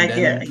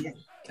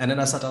 And then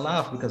I started to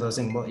laugh because I was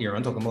thinking about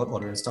Aaron talking about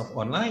ordering stuff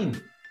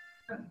online.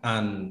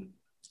 And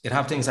it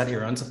have things that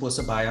Aaron's supposed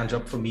to buy and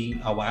drop for me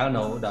a while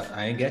now that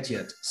I ain't get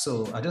yet.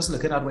 So I just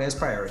looking at where his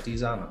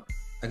priorities are now.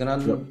 I'm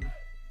gonna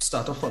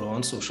start to follow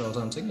on socials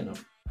and thing,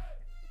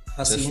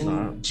 I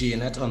seen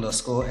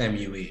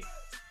Janet_MUA.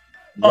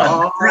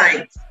 Oh,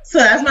 right. So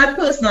that's my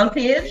personal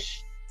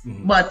page.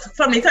 Mm-hmm. But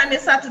from the time you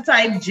start to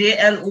type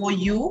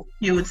JLOU,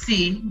 you would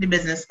see the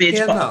business page.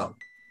 No.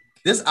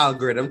 This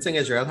algorithm thing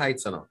is real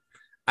heights,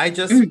 I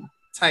just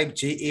type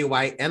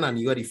JAYN and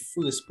you are the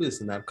first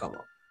person that come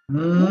up.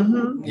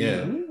 Mm-hmm.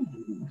 Yeah.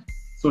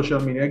 Social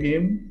media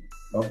game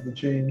of the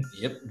chain.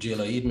 Yep. J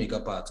Loheed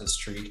makeup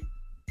artistry.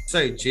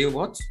 Sorry, J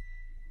what?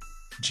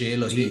 J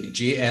Loheed.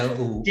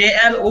 JLOU.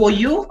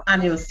 JLOU,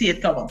 and you'll see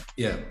it come up.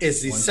 Yeah.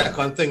 It's the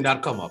second thing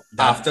that come up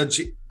after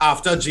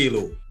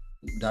JLO.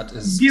 That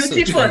is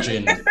beautiful.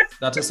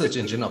 That is search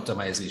engine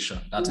optimization.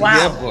 That is, wow.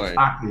 Yeah, boy.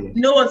 Exactly.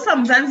 No,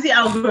 sometimes the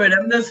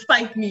algorithm does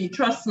fight me.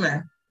 Trust me.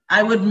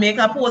 I would make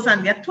a post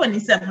and get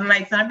 27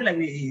 likes, and I'd be like,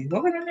 "Wait,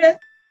 what going on there?"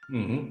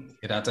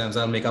 At times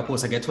I'll make a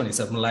post, I get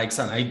 27 likes,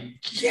 and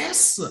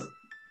yes.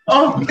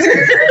 Oh.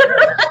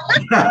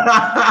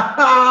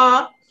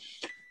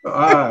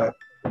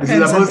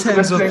 Tens and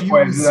tens of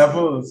views.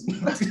 Levels.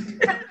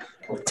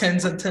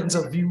 Tens and tens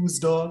of views,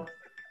 dog.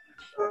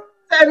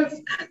 Tens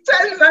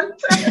and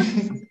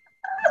tens.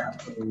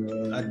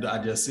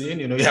 I'm just saying,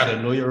 you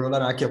gotta know your role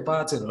and act your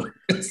part,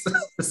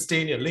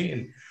 Stay in your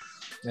lane.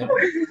 Yeah.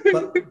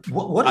 But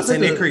what is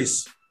Baton it?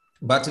 increase.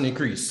 Baton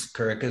increase,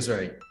 correct is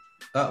right.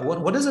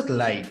 What is it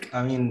like?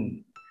 I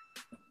mean,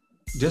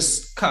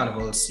 this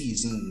carnival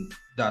season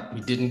that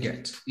we didn't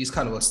get, these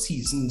carnival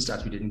seasons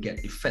that we didn't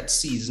get, the fete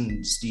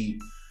seasons, the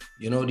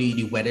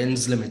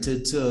weddings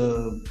limited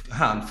to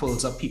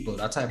handfuls of people,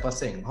 that type of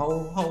thing.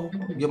 How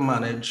you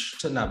manage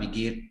to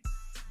navigate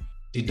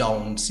the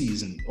down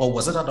season? Or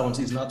was it a down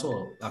season at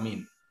all? I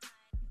mean,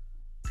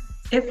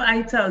 if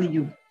I tell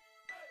you,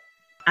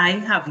 I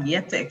have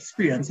yet to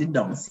experience a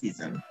down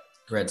season.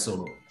 Red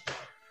Solo.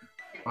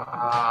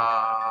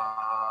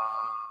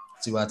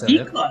 See what I tell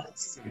you?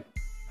 Because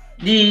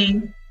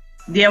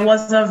there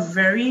was a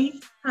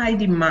very high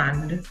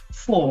demand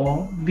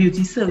for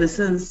beauty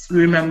services.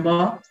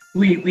 Remember,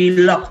 we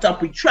locked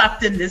up, we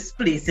trapped in this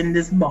place, in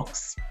this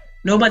box.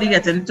 Nobody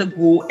getting to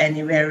go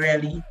anywhere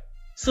really.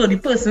 So the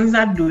persons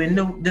that are doing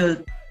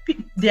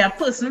there are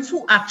persons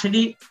who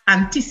actually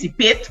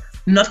anticipate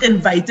not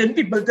inviting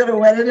people to the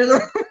wedding.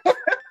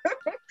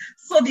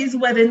 So these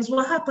weddings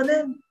were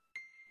happening.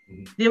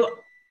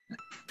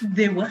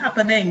 They were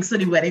happening. So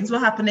the weddings were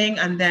happening,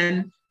 and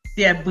then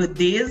their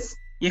birthdays.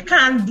 You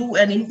can't do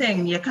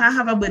anything. You can't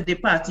have a birthday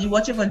party.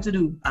 What you're going to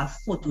do? A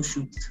photo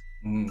shoot.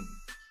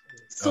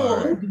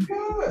 So,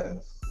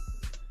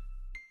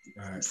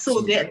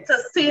 so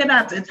to say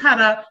that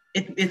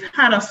it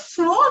had a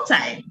slow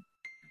time,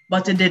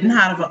 but it didn't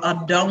have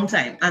a down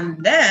time.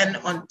 And then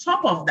on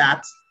top of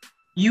that,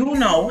 you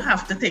now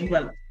have to think,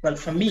 well,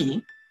 for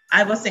me,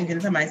 I was thinking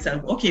to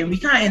myself, okay, we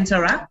can't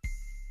interact.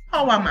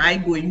 How am I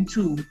going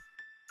to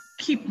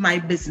keep my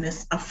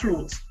business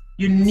afloat?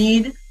 You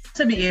need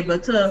to be able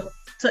to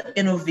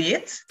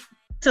innovate,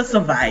 to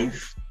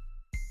survive,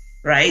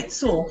 right?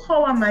 So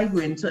how am I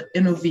going to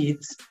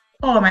innovate?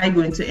 How am I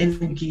going to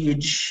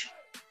engage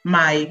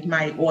my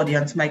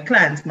audience, my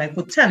clients, my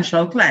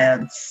potential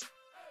clients?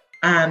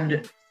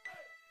 And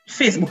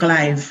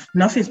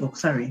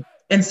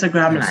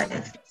Instagram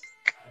Live.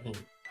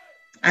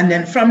 And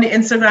then from the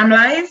Instagram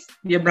Live,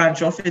 you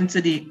branch off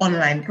into the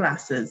online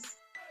classes.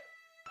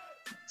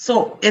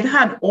 So it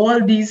had all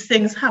these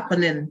things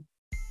happening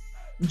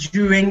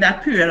during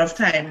that period of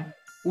time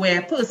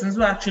where persons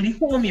were actually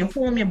home, you're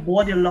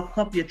bored, you're locked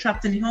up, you're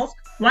trapped in the house.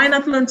 Why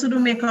not learn to do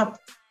makeup?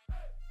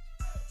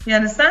 You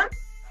understand?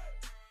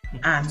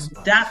 And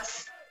that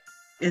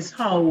is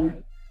how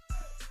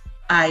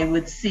I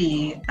would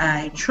say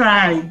I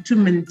tried to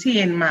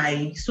maintain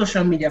my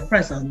social media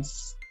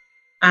presence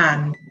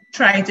and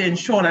try to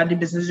ensure that the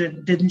business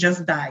didn't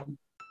just die.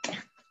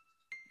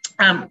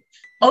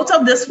 Out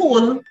of this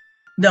whole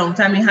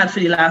downtime we had for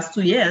the last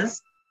 2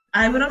 years,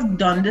 I would have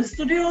done the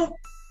studio.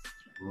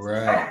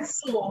 Right.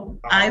 So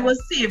I was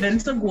saving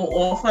to go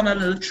off on a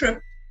little trip,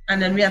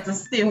 and then we had to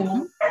stay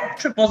home.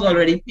 Trip was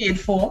already paid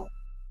for.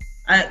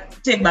 I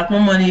take back my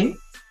money,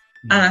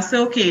 and I say,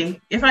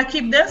 okay, if I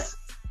keep this,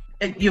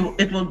 it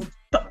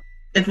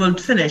will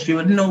finish. You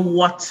would know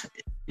what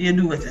you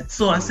do with it.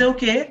 So I say,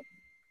 okay,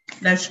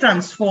 let's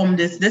transform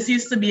this. This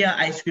used to be an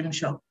ice cream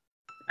shop,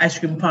 ice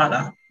cream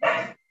parlor,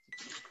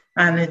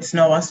 and it's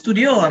now a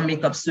studio, a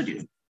makeup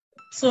studio.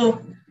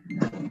 So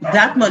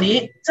that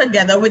money,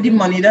 together with the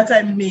money that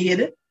I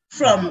made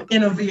from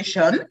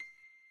innovation,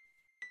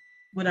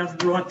 would have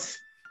brought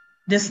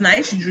this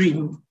nice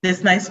dream,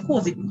 this nice,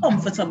 cozy,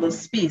 comfortable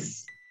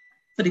space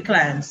for the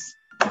clients.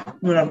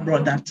 Would have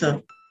brought that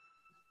to.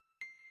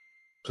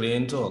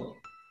 Plain talk,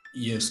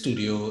 your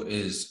studio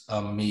is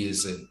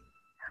amazing.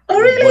 Oh,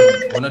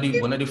 really?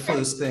 One of the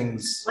first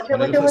things I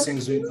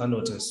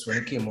noticed when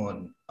it came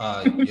on,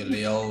 your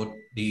layout,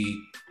 the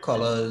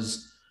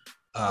colors,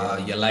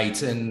 your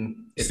lighting.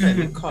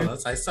 The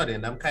colors, I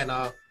studied them kind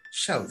of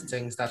shelf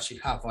things that she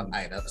have on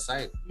either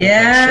side.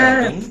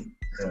 Yeah.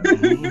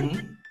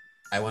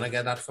 I want to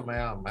get that for my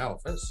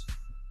office.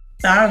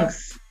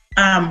 Thanks.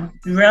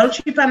 Real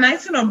cheap and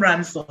nice,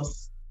 brand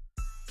sauce.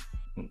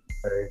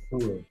 Very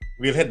cool.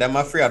 We'll hit them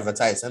a free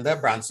advertising. Their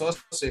brand sauce.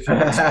 So if you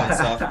want to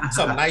sponsor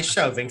some nice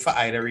shelving for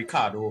either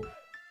Ricardo,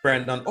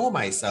 Brendan, or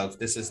myself,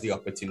 this is the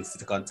opportunity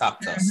to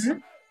contact us.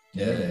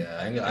 Yeah,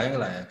 I ain't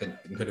lie.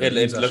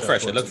 It look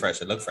fresh. It look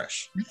fresh. I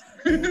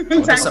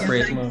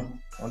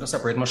want to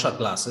separate my shot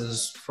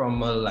glasses from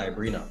my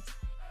library now.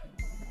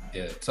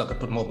 Yeah, so I could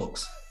put more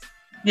books.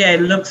 Yeah,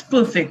 it looks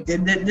perfect.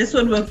 This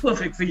one works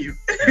perfect for you.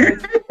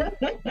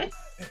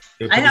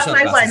 I have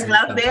my wine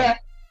glass there.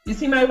 You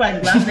see my wine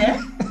glass there?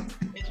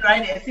 It's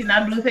right there. See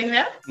that blue thing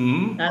there?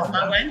 That's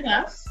my wine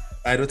glass.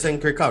 I don't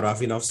think Ricardo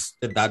have enough,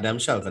 that damn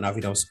shelf and have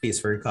enough space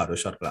for Ricardo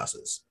shot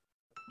glasses.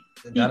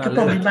 You could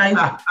probably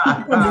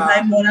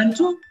buy more than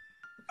two.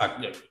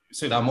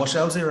 So there are more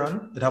shelves here,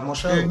 Ron? They have more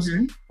shelves.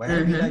 Why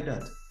have you like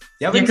that?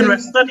 You can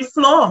rest on the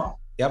floor.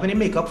 You have any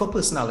makeup for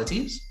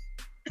personalities?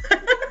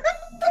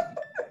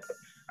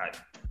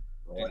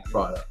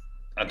 brother.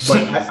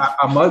 But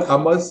I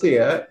must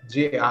say,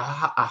 Jay,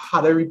 I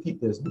had to repeat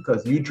this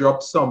because you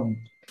dropped some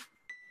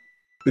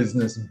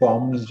business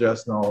bombs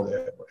just now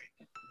there.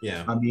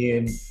 Yeah. I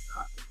mean,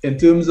 in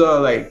terms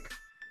of like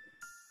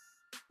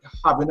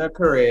having a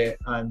career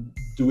and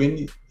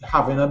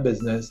having a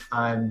business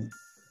and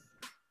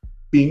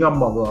being a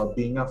mother,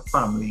 being a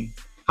family,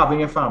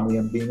 having a family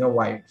and being a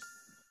wife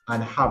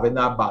and having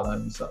that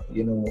balance,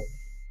 you know,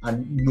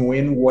 and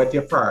knowing what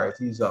your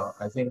priorities are.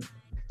 I think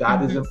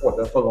that is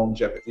important for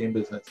longevity in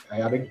business. I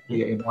had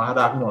to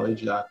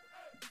acknowledge that.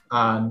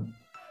 And,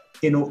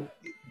 you know,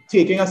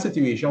 taking a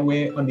situation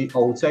where on the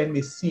outside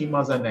may seem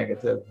as a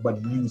negative,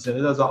 but using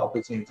it as an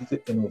opportunity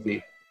to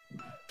innovate.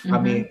 I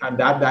mean, and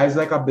that is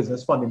like a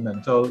business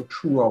fundamental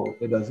throughout.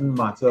 It doesn't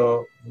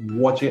matter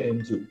what you're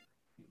into.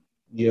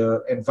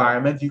 Your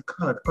environment you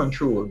cannot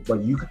control,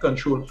 but you can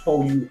control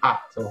how you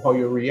act or how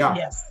you react.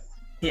 Yes.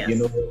 You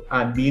know,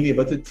 and being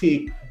able to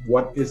take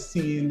what is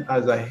seen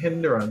as a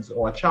hindrance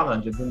or a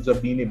challenge in terms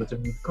of being able to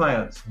meet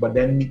clients, but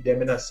then meet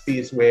them in a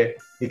space where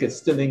you could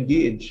still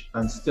engage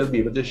and still be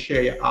able to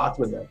share your art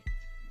with them.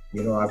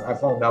 You know, I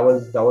found that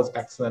was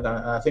excellent. And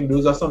I think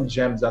those are some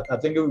gems that I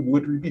think it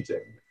would repeat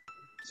it.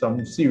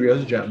 Some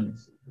serious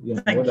gems. You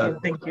know,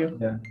 Thank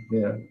you.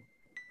 Yeah.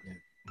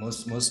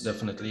 Most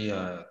definitely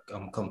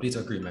complete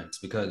agreement,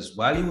 because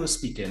while you were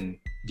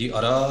speaking, the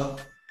other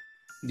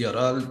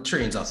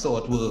trains I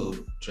thought were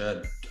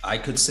I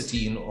could sit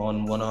in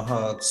on one of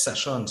her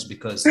sessions,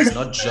 because it's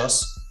not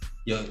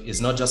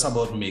just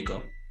about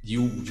makeup.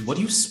 What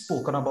you've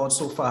spoken about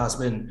so far has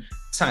been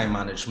time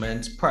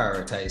management,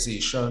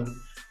 prioritization,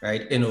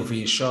 right?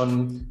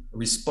 Innovation,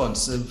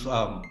 responsive,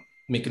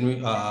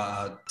 making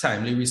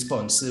timely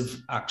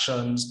responsive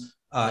actions,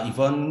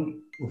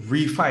 even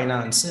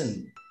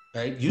refinancing.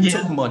 Right? You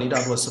took money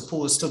that was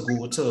supposed to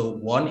go to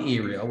one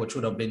area, which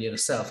would have been your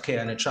self-care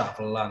and your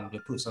travel and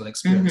your personal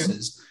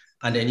experiences,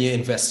 and then you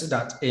invested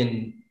that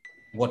in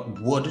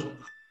what would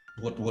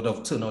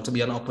have turned out to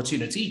be an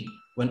opportunity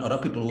when other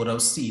people would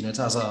have seen it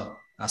as a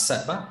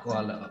setback or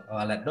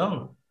a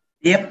letdown.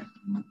 Yep.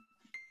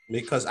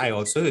 Because I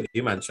also heard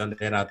you mention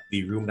that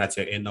the room that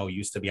you're in now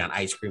used to be an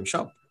ice cream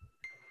shop.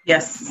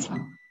 Yes.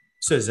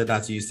 So is it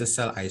that you used to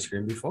sell ice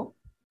cream before?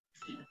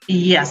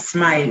 Yes,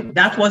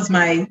 that was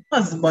my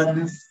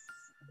husband's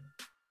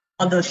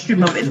other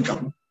stream of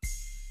income.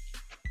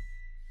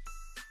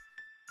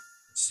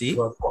 See?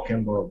 What I'm talking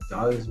about.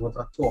 That is what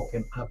I'm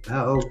talking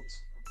about.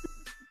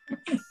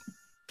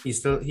 He's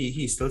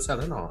still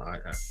selling,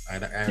 or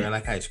I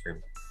like ice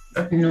cream.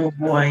 No,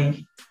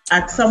 boy.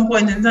 At some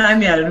point in time,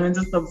 I don't want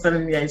to stop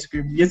selling the ice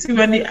cream. You see,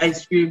 when you're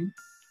actually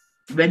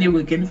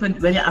working for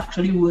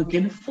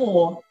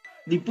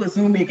the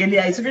person who making the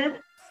ice cream,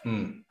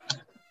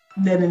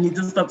 then you need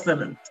to stop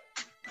selling.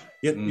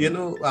 You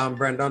know,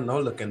 Brendan, now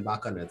looking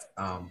back on it,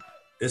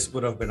 this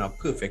would have been a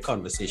perfect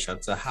conversation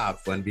to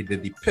have when we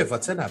did the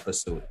pivoting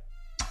episode.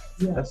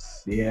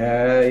 Yes,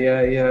 yeah.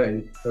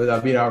 It would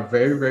have been a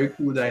very, very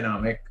cool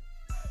dynamic,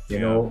 you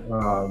know,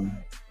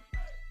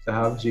 to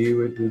have Jay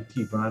with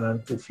Kevin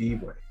and Kofi,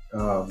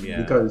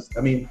 because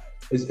I mean,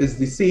 it's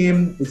the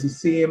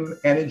same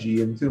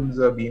energy in terms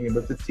of being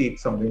able to take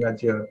something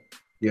that you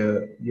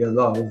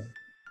love.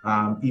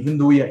 Even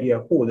though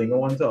you're holding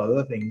on to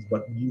other things,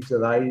 but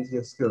utilize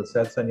your skill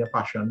sets and your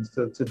passions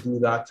to do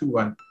that too.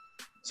 And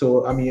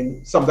so, I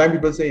mean, sometimes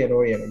people say,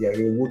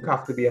 your work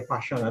have to be a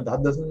passion, and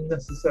that doesn't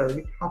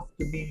necessarily have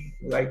to be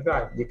like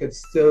that. You could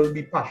still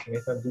be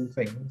passionate and do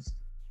things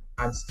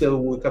and still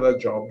work at a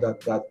job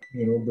that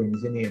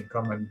brings in the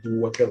income and do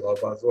what you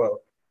love as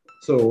well.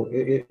 So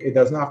it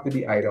doesn't have to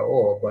be either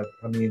or, but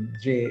I mean,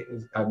 Jay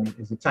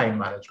is the time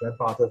management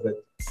part of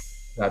it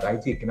that I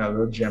take in a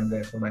little gem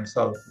there for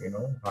myself,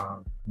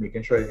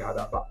 making sure you have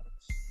that balance.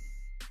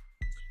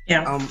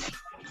 Yeah.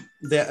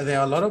 There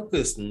are a lot of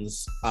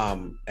persons,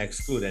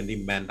 excluding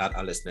the men that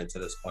are listening to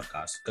this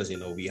podcast, because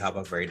we have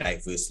a very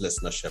diverse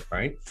listenership,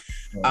 right?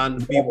 Yeah.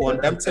 And we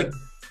want them to.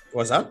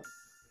 What's that?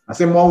 I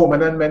say more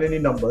women than men in the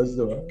numbers,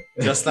 though.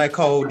 Just like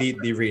how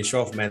the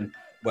ratio of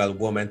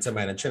women to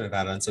men in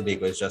Trinidad and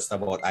Tobago is just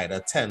about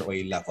either 10 or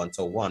 11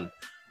 to 1.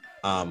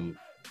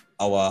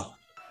 Our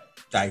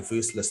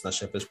diverse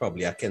listenership is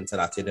probably akin to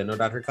that. You didn't know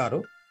that,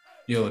 Ricardo?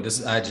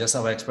 I just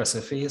have an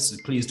expressive face.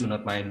 Please do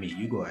not mind me.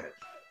 You go ahead.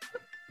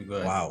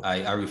 Wow.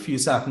 I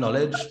refuse to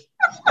acknowledge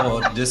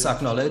or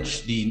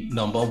disacknowledge the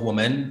number of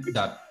women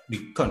that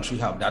the country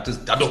have. That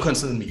don't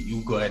concern me.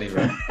 You go ahead,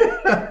 Aaron.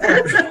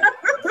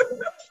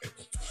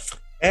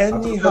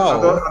 Anyhow,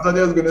 I thought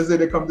they was gonna say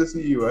they come to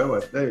see you.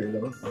 What? There you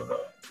go.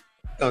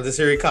 Come to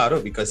see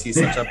Ricardo because he's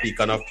such a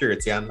beacon of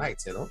purity and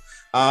light.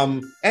 Anyhow,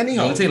 the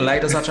only thing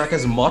light does attract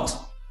is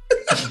moth.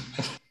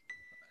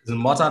 It's a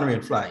moth and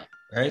rain fly,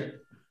 right?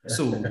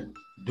 So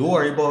don't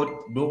worry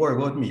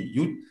about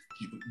me.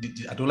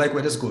 I don't like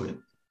where this is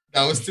going.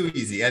 That was too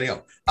easy.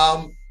 Anyhow,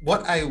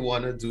 what I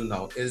want to do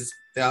now is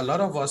there are a lot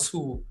of us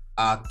who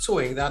are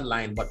towing that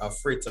line but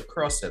afraid to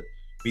cross it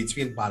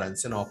between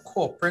balancing our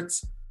corporate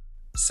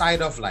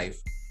side of life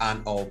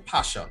and our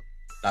passion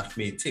that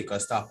may take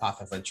us to a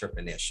path of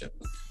entrepreneurship.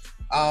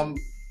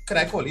 Could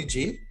I call you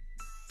Jay?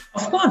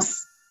 Of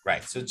course.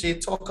 Right. So Jay,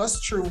 talk us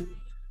through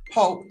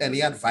how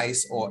any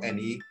advice or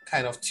any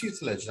kind of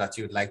tutelage that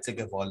you'd like to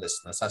give our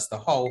listeners as to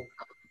how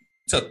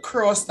to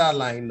cross that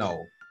line now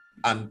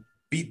and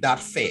beat that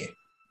fear.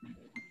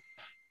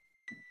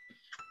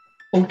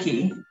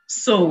 Okay,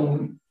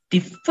 so the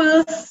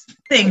first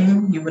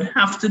thing you would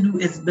have to do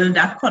is build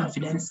that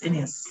confidence in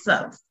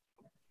yourself,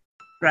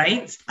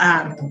 right?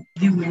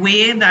 The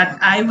way that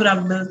I would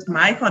have built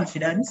my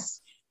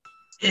confidence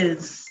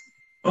is,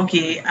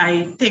 okay,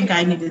 I think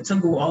I needed to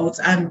go out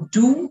and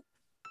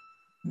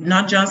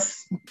not just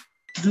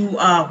do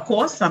a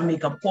course, a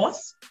makeup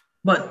course,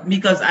 but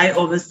because I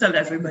always tell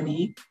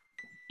everybody,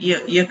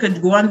 you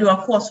could go and do a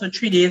course for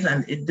 3 days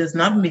and it does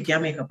not make you a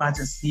makeup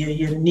artist.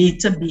 You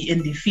need to be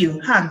in the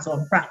field,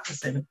 hands-on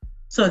practicing.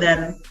 So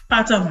then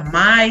part of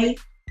my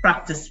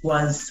practice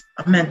was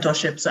a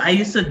mentorship. So I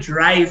used to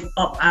drive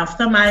up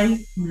after my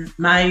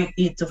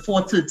 8 to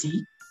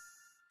 4:30,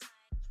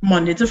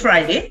 Monday to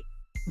Friday,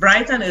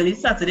 bright and early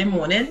Saturday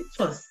morning.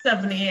 For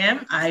 7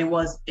 a.m., I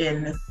was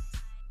in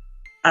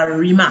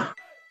Arima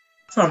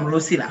from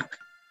Rosilac,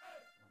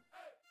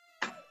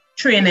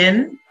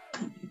 training,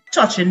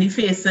 touching the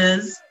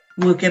faces,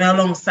 working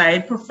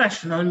alongside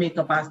professional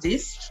makeup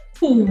artists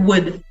who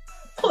would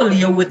pull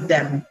you with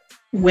them,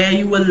 where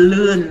you will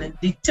learn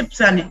the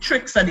tips and the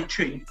tricks of the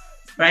trade,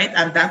 right?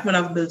 And that would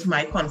have built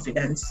my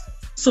confidence.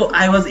 So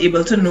I was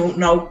able to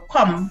now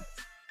come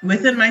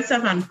within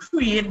myself and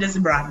create this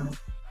brand.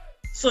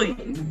 So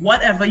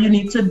whatever you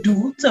need to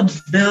do to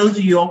build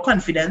your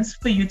confidence,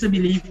 for you to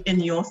believe in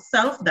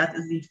yourself, that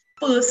is the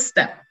first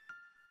step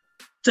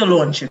to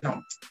launching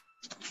out.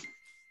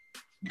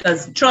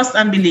 Because trust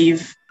and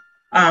believe,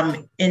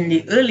 in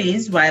the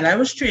earlys, while I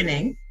was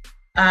training,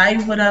 I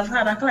would have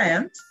had a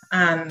client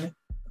and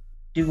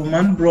the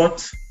woman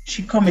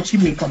she come with she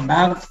makeup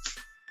bag.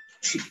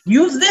 She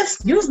use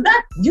this, use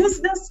that, use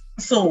this.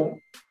 So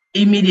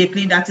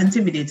immediately that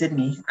intimidated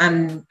me.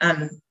 And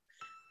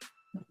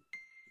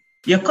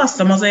your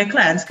customers or your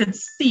clients could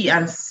see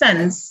and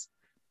sense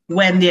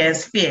when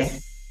there's fear.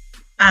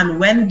 And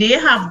when they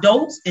have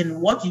doubts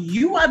in what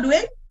you are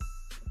doing,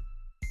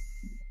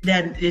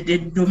 then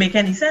it don't make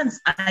any sense.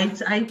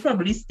 I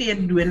probably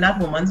stayed doing that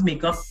woman's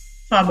makeup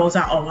for about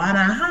an hour and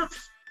a half,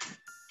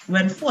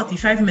 when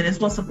 45 minutes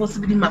was supposed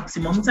to be the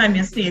maximum time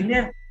you're staying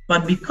there.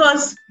 But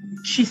because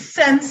she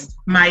sensed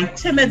my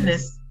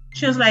timidness,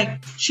 she was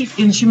like,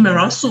 she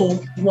mirror,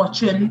 so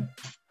watching,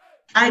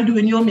 I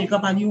doing your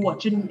makeup and you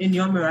watching in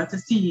your mirror to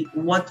see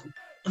what,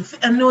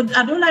 and no,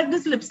 I don't like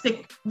this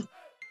lipstick.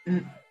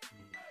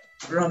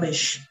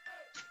 Rubbish.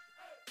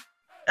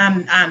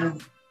 And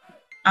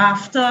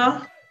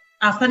after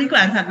the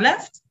client had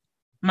left,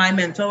 my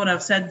mentor would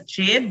have said,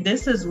 Jade,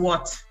 this is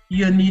what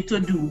you need to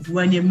do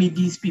when you meet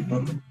these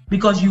people,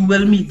 because you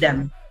will meet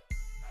them,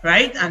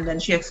 right? And then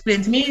she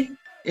explained to me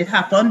it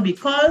happened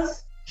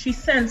because she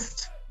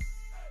sensed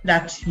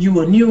that you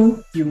were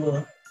new, you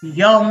were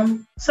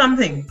young,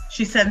 something.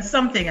 She sensed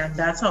something, and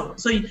that's how.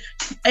 So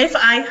if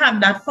I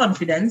had that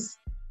confidence,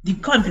 the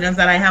confidence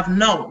that I have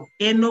now,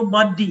 ain't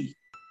nobody.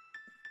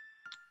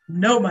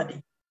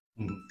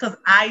 Because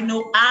I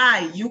know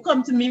you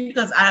come to me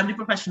because I am the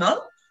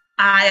professional.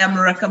 I am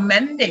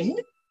recommending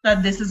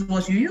that this is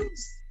what you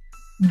use.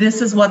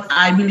 This is what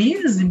I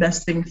believe is the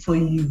best thing for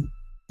you.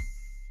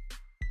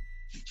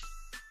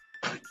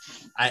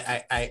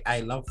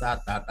 I love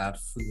that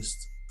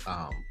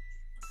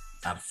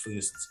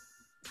first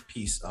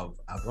piece of,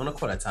 I don't want to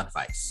call it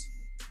advice,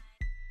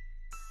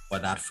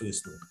 but that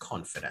first note,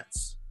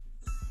 confidence.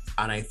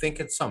 And I think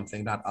it's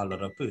something that a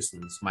lot of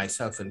persons,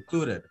 myself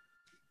included,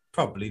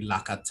 probably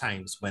lack at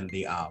times when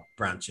they are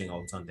branching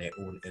out on their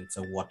own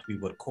into what we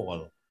would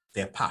call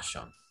their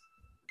passion.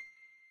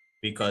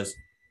 Because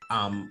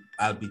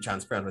I'll be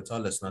transparent with our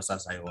listeners,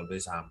 as I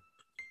always am.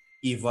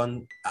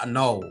 Even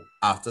now,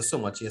 after so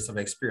much years of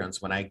experience,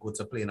 when I go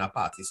to play in a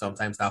party,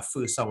 sometimes that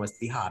first song is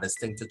the hardest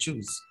thing to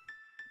choose.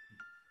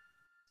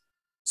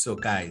 So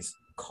guys,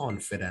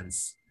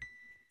 confidence.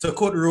 To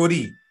quote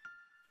Rody,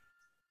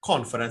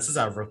 confidence is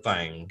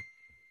everything.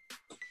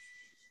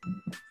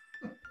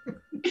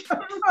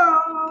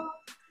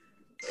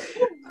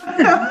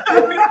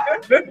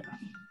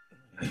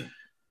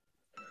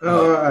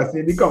 I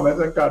see the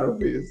comments on Caro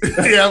face.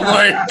 Yeah,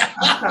 boy.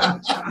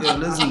 Yeah,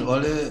 listen,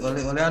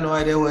 all I know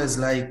idea was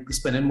like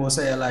spending most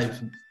of your life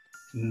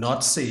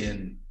not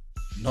saying,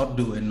 not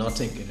doing, not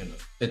thinking,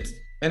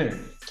 anyway.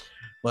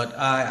 But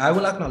I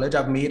will acknowledge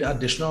I've made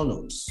additional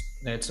notes.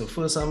 Right? So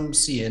first I'm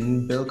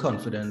seeing build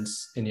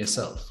confidence in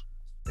yourself,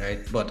 right?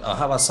 But I'll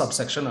have a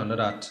subsection under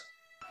that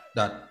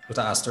with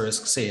an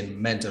asterisk saying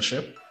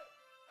mentorship,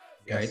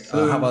 right? Yes,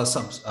 I'll have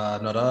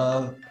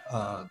another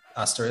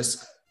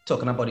asterisk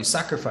talking about the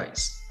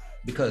sacrifice,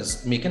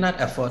 because making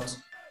that effort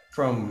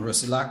from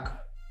Rosilac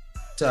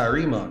to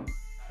Arima,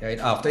 right?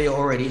 After you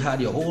already had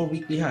your whole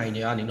week behind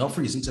you and enough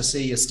reason to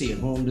say you're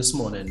staying home this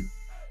morning,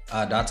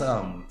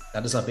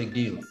 that is a big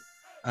deal.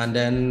 And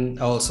then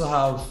I also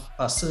have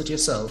assert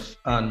yourself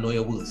and know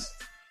your worth,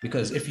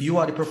 because if you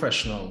are the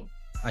professional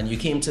and you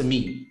came to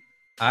me,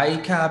 I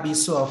can't be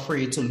so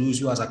afraid to lose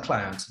you as a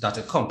client that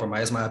it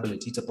compromises my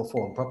ability to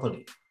perform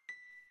properly.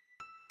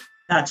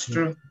 That's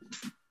true.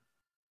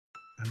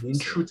 I mean,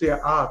 true to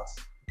your art,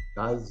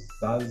 that's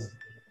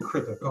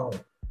critical.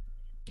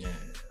 Yeah,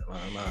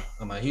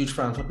 I'm a huge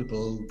fan for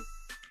people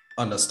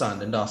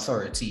understanding the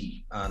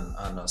authority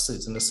and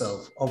asserting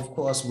themselves, of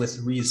course, with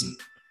reason.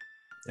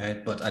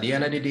 Right? But at the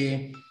end of the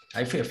day,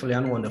 I fearfully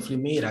and wonderfully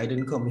made. I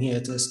didn't come here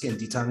to skin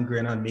teeth and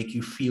grin and make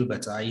you feel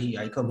better.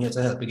 I come here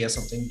to help you get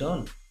something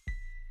done.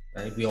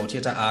 Right? We're out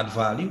here to add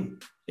value.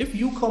 If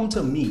you come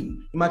to me,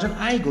 imagine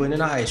I going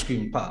in an ice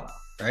cream parlor,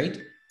 right?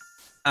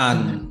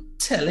 And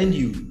telling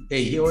you,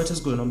 hey, here what is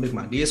going on, big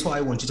man. This is how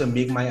I want you to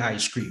make my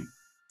ice cream.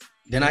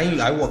 Then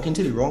I walk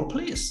into the wrong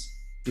place.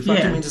 The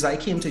fact means I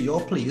came to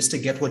your place to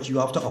get what you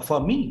have to offer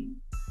me.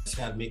 You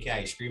can make your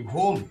ice cream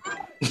home.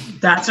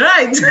 That's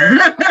right.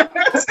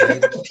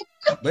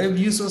 But if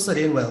you so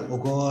saying, well, oh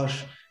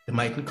gosh, they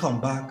mightn't come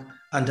back,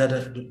 and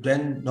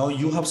then now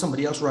you have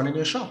somebody else running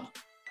your shop,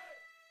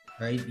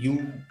 right?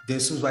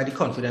 This is why the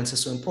confidence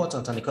is so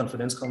important, and the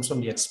confidence comes from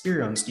the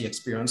experience. The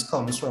experience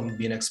comes from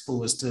being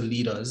exposed to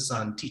leaders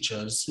and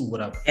teachers who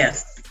would have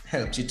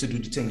helped you to do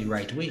the thing the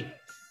right way.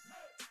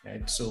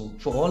 Right? So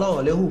for all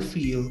of you who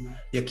feel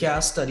you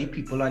can't study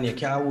people and you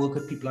can't work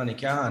with people and you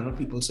can't handle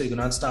people, so you're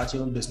going to start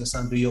your own business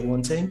and do your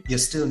own thing, you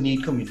still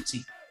need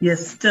community. You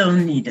still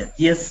need it.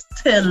 You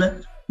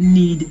still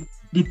need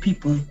the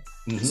people.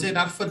 Mm-hmm. Say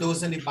that for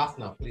those in the back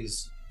now,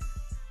 please.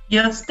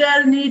 You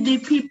still need the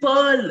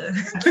people.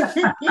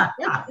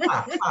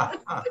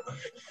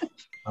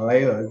 I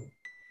like that.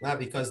 Nah,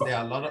 because there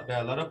are a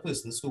lot of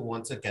persons who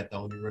want to get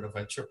down the road of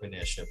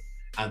entrepreneurship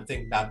and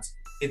think that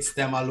it's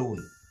them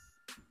alone.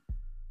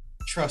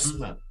 Trust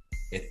me,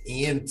 it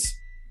ain't.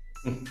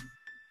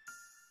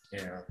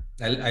 Yeah,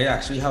 I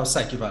actually have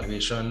psych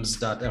evaluations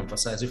that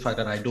emphasize the fact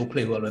that I don't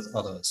play well with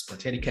others.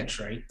 But here the catch,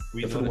 right?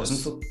 If it wasn't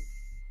for,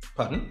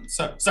 pardon?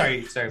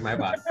 Sorry, my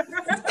bad.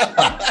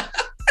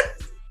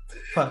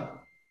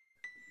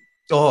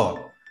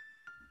 Oh,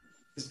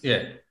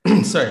 yeah.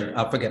 Sorry,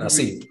 I forget. I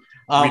see.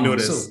 We know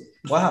this. So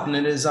what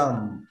happening is, at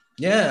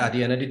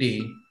the end of the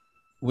day,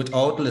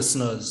 without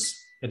listeners,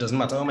 it doesn't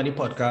matter how many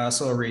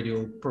podcasts or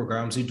radio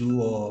programs you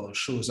do or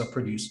shows are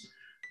produced.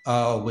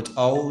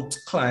 Without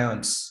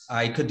clients,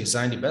 I could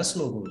design the best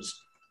logos.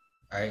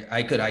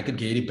 I could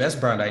get the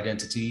best brand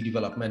identity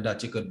development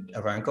that you could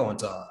ever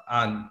encounter,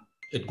 and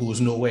it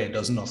goes nowhere. It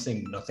does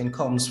nothing. Nothing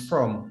comes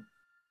from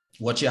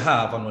what you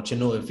have and what you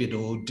know if you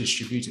don't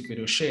distribute, if you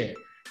don't share.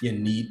 You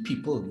need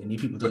people. You need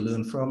people to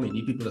learn from. You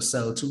need people to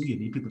sell to. You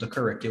need people to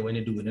correct you when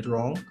you're doing it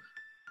wrong.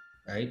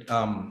 Right?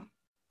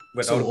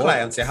 Without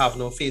clients, you have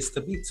no face to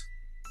beat.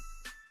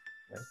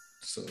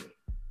 So,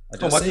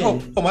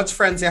 how much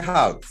friends you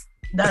have?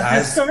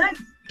 That's correct.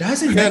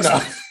 That's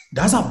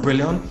a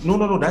brilliant.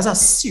 No. That's a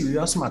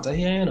serious matter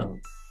here, you know.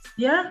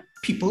 Yeah.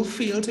 People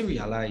fail to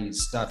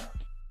realize that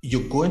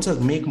you're going to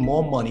make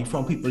more money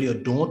from people you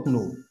don't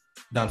know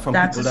than from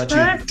people that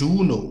you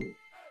do know.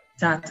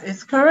 That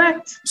is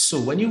correct. So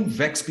when you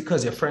vex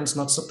because your friend's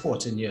not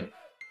supporting you,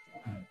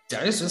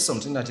 that is just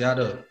something that you had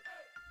to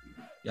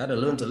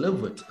learn to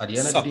live with. At the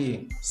end of the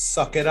day,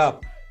 suck it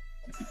up.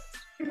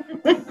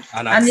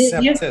 And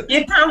accept it.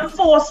 You can't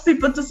force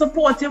people to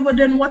support you, but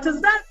then what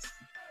is that?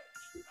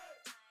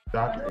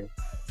 Exactly.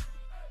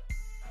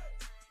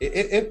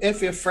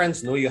 If your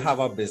friends know you have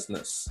a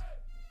business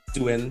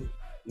doing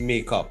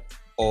makeup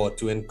or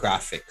doing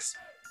graphics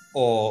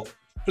or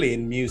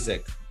playing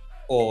music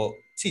or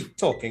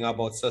talking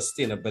about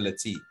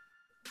sustainability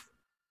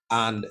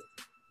and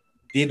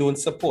they don't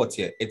support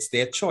you, it's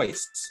their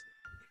choice.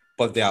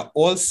 But there are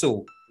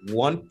also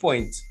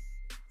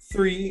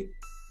 1.3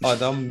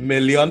 other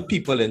million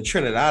people in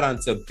Trinidad and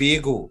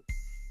Tobago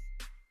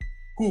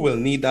who will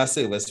need that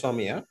service from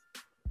you.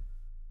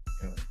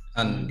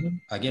 And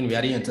again, we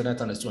had the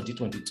internet and it's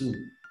 2022.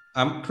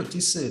 I'm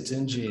pretty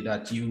certain, Jay,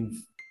 that you've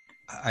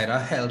either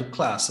held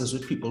classes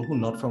with people who are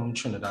not from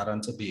Trinidad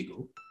and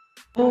Tobago.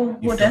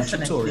 You've done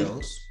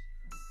tutorials.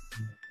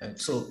 Right,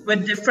 so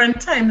with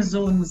different time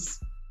zones.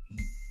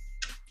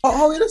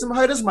 How does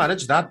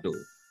manage that though?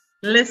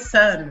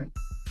 Listen,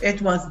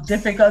 it was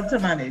difficult to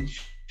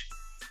manage.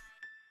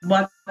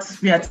 But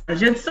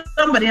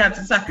somebody had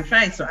to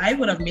sacrifice. So I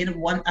would have made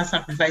a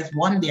sacrifice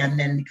one day and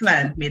then the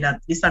client made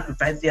the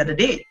sacrifice the other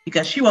day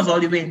because she was all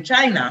the way in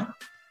China.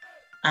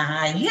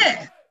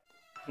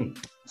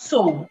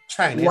 So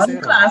China,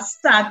 one class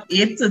start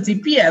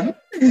 8:30 p.m.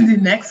 The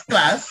next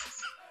class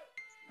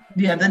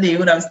the other day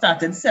would have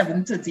started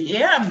 7:30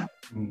 a.m.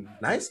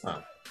 Nice,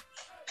 man.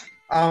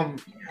 I'm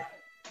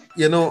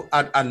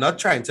not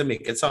trying to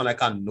make it sound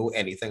like I know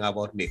anything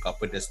about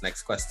makeup with this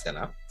next question.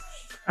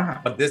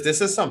 But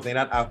this is something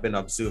that I've been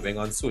observing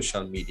on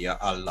social media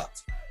a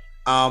lot.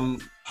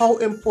 How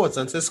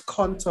important is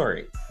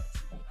contouring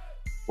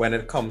when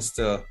it comes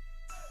to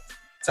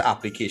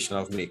application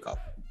of makeup?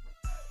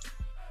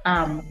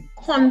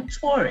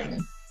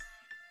 Contouring.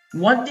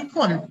 What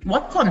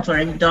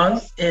contouring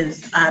does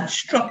is add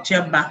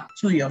structure back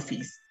to your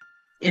face.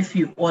 if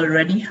you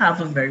already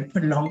have a very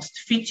pronounced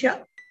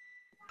feature,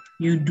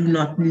 you do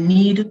not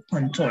need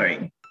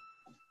contouring.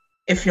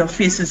 If your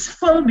face is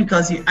full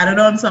because you added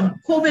on some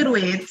COVID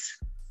weight,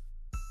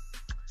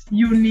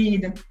 you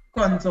need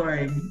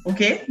contouring,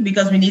 okay?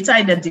 Because we need to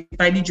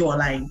identify the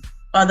jawline.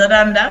 Other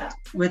than that,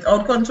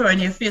 without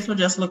contouring, your face will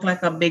just look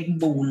like a big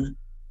bowl.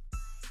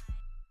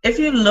 If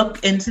you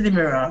look into the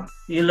mirror,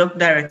 you look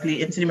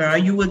directly into the mirror,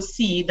 you would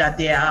see that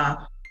there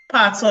are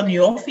parts on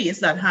your face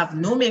that have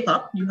no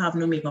makeup. You have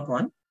no makeup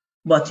on,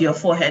 but your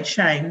forehead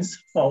shines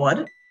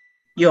forward.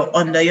 You're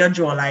under your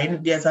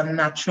jawline. There's a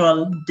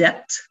natural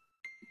depth,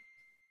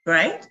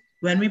 right?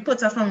 When we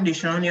put a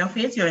foundation on your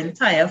face, your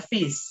entire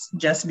face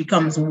just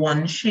becomes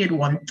one shade,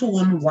 one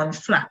tone, one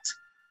flat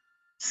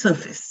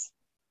surface,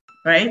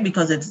 right?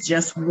 Because it's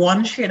just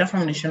one shade of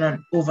foundation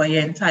on over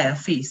your entire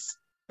face.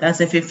 That's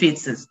if your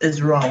face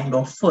is round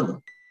or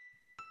full.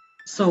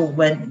 So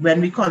when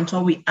we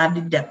contour, we add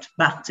the depth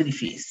back to the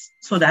face.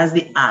 So that's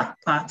the art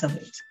part of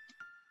it.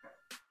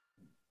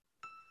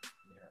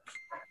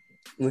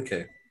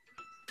 Okay.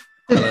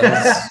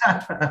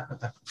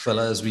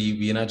 Fellas,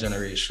 we in a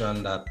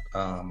generation that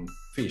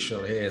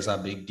facial hair is a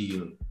big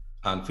deal.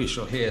 And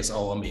facial hair is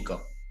our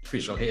makeup.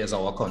 Facial hair is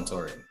our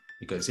contouring.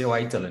 Because here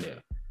what I'm telling you,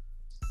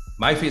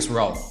 my face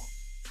round.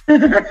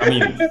 I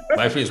mean,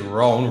 my face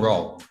round.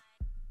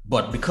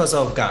 But because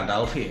of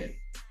Gandalf hair,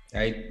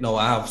 right? Now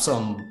I have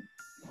some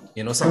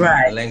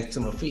length to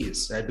my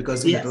face, right?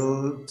 Because the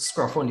little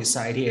scruff on the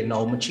side here,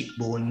 now my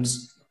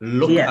cheekbones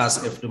look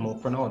as if they're more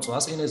pronounced. So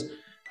what I'm saying is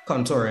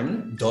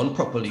contouring done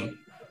properly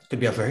could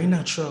be a very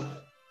natural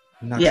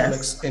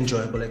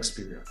enjoyable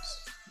experience.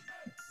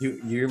 You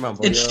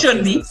remember it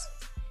should be.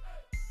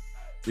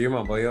 Do you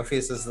remember what your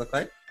faces look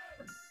like?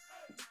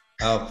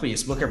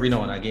 Facebook every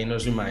now and again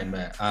does remind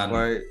me. And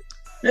right.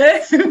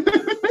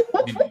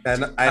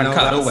 and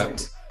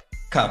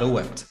Cardo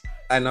wept.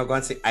 I'm not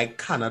going to say I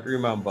cannot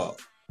remember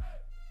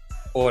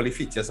all the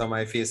features on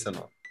my face or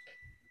not.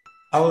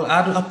 I will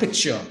add a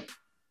picture.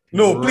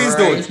 No, please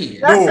don't.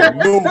 Here.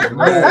 No.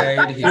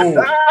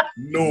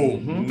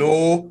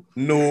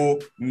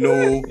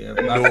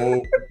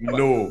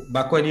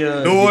 Back when you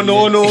No.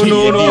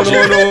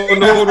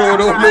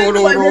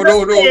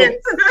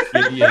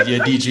 Your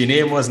DJ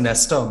name was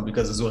Nestum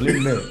because it's only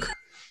milk.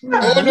 No.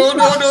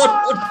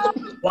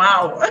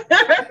 Wow.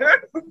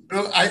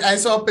 I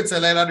saw a picture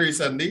like that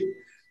recently.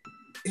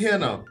 Here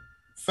now,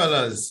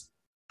 fellas,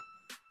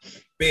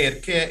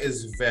 beard care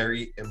is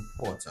very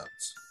important.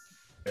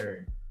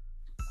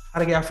 How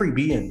to get a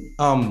freebie in?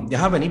 You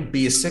have any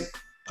basic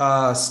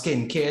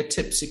skincare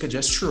tips you could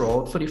just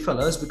throw out for the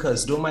fellas?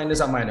 Because don't mind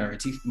there's a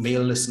minority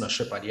male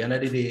listenership at the end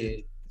of the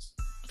day.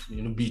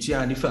 Beauty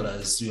and the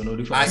fellas, the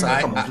fellas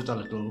come out with a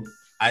little.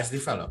 As the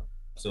fella.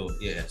 So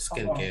yeah,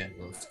 skincare.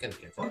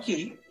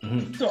 Okay.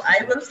 Mm-hmm. So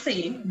I will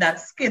say that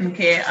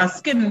skincare, a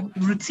skin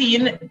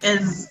routine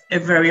is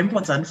very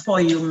important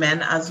for you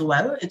men as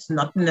well. It's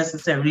not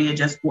necessarily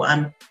just go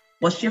and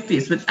wash your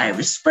face with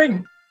Irish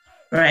Spring,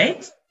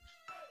 right?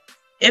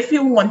 If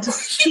you want to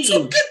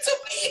shave,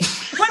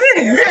 what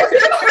is it?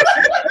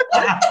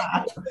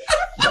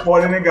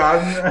 All in the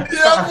garden.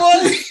 Yeah,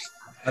 boy.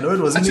 I know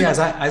it wasn't me as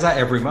I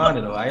every man,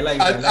 I like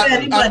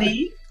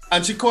anybody.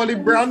 And she called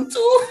it brown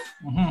too.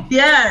 Mm-hmm.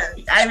 Yeah,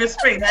 Irish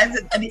Spring. That's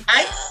it. And the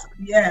ice,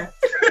 yeah.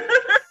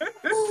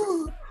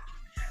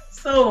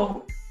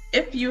 So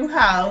if you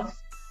have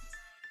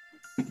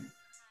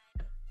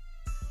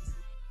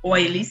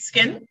oily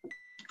skin,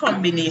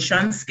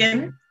 combination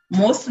skin,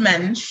 most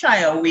men shy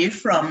away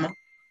from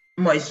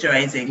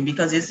moisturizing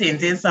because you're saying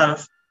to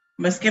yourself,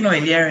 my skin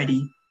oily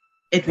already.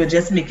 It will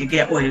just make it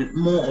get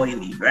more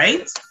oily,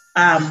 right?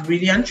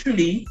 Really and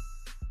truly,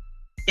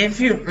 if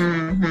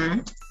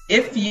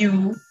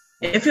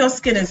your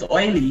skin is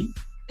oily,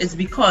 it's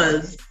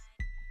because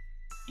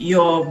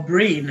your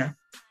brain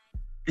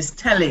is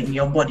telling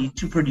your body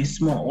to produce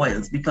more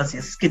oils because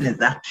your skin is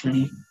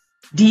actually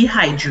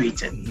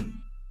dehydrated,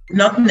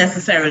 not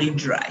necessarily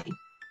dry,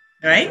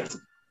 right?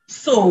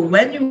 So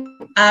when you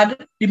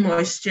add the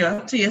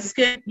moisture to your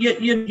skin,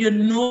 you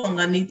no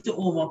longer need to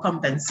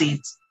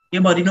overcompensate.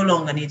 Your body no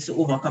longer needs to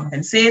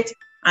overcompensate,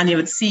 and you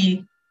would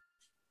see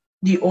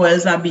the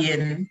oils are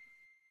being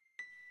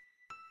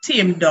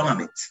tamed down a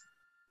bit,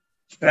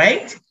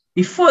 right?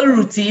 The full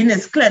routine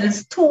is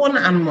cleanse, tone,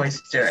 and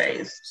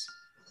moisturize,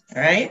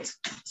 right?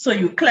 So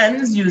you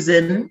cleanse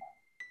using,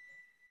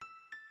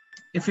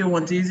 if you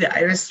want to use the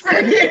Irish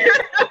Spring,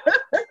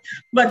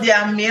 but there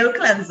are male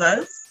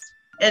cleansers.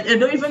 It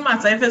don't even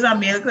matter if it's a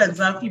male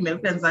cleanser, female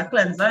cleanser.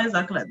 Cleanser is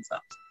a cleanser,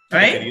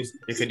 right?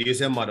 You could use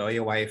your mother or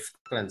your wife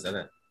cleanser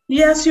then.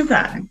 Yes, you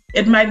can.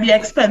 It might be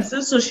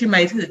expensive, so she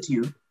might hurt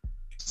you.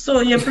 So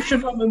you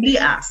should probably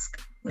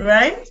ask,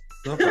 right?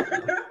 No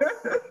problem.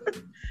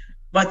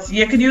 But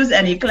you could use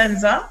any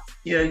cleanser.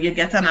 You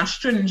get an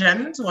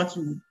astringent,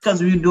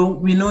 because we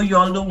know you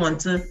all don't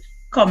want to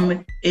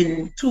come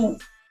in too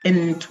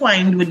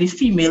entwined with the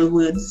female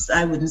words.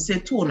 I wouldn't say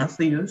toner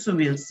for you, so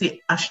we'll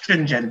say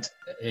astringent.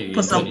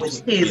 For some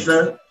which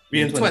hazel.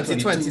 We're in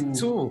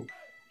 2022.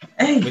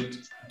 Hey.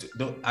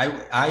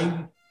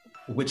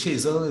 Witch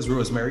hazel is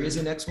rosemary is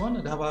the next one.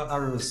 I'd have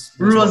a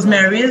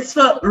rosemary is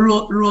for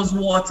rose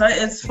water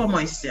is for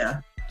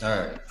moisture. All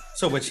right.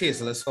 So witch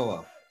hazel is for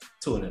what?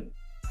 Toning.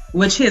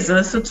 Witch hazel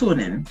is for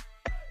toning.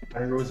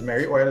 And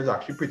rosemary oil is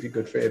actually pretty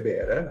good for your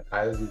beard.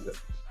 I use it.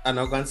 I'm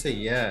not gonna say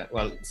yeah.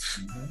 Well,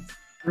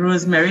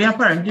 rosemary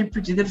apparently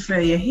pretty good for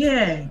your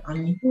hair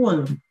on the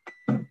whole.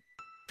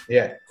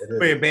 Yeah.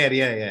 for your beard,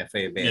 yeah, for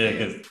your beard. Yeah,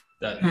 because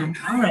that.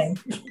 All right.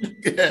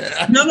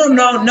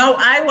 No.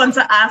 I want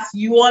to ask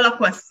you all a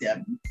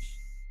question.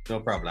 No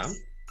problem.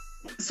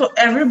 So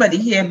everybody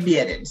here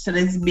bearded. So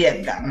there's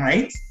beard gang,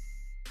 right?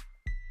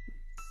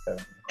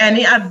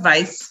 Any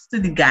advice to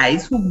the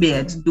guys who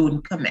beards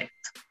don't connect?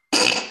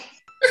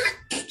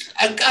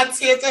 I can't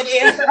see it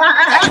here.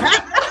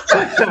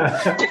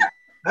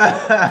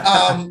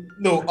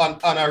 No,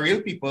 on a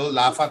real people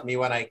laugh at me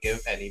when I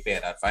give any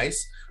beard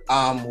advice.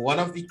 One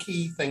of the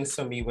key things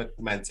for me with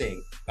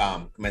maintaining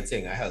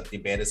a healthy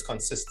beard is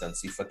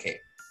consistency for care.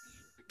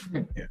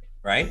 Yeah.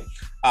 Right?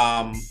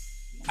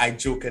 I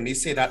jokingly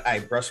say that I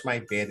brush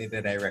my beard in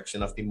the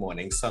direction of the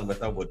morning sun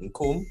with a wooden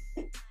comb.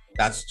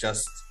 That's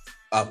just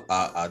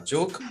a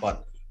joke,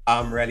 but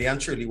really and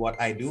truly what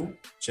I do,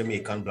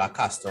 Jamaican black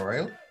castor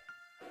oil.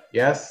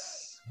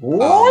 Yes.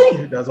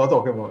 Boy, that's what I'm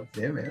talking about.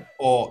 Yeah, man.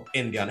 Or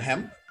Indian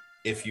hemp,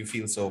 if you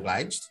feel so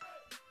obliged.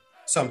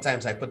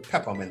 Sometimes I put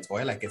peppermint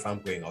oil, like if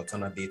I'm going out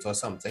on a date or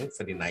something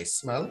for the nice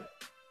smell.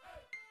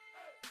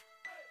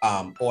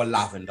 Or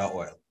lavender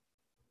oil.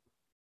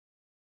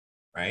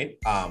 Right?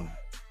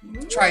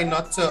 Try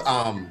not to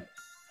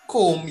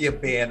comb your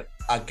beard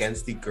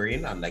against the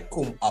grain and like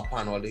comb up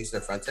and all these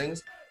different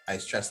things. I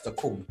stress to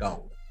comb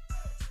down.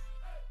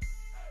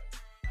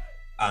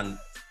 And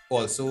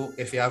also,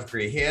 if you have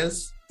gray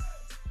hairs,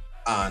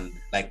 and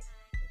like,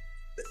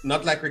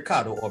 not like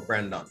Ricardo or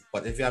Brendan,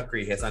 but if you have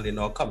gray hairs and they're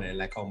not coming in,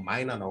 like how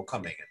mine are now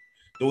coming in,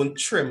 don't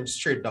trim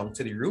straight down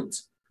to the root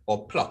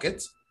or pluck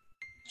it.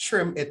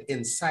 Trim it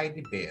inside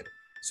the beard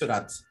so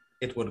that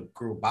it would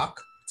grow back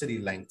to the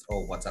length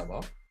or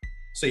whatever.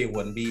 So you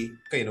wouldn't be,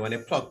 because when you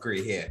pluck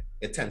gray hair,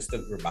 it tends to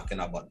grow back in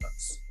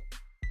abundance.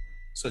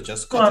 So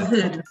just cut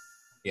it.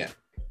 Yeah.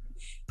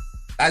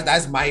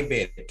 That's my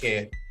beard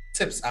care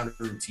tips and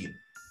routine.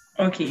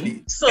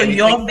 Okay. So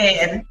your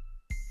beard,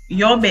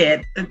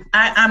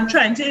 I'm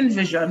trying to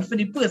envision for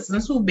the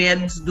persons who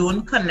beards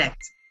don't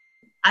connect.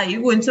 Are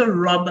you going to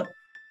rub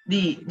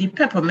the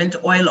peppermint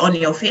oil on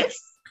your face?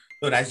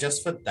 No, that's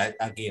just for that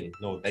again.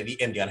 No, the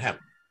Indian hemp.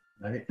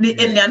 The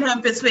Indian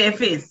hemp is for your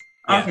face.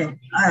 Yeah. Okay.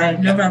 All right.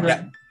 No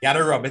problem. You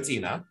gotta rub it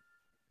in, huh?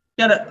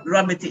 You gotta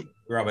rub it in.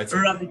 Rub it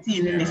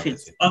in the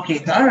face.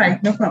 Okay. All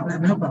right. No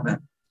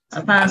problem.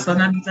 I'll pass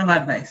on a bit of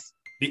advice.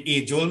 The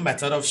age-old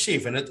method of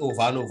shaving it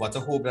over and over to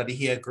hope that the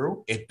hair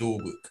grow, it do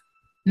work.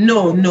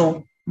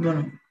 No.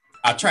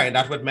 I tried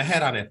that with my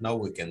hair on it, now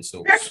working,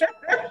 so.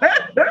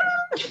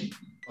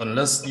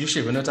 Unless you're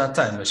shaving it at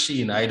time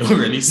machine, I don't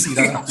really see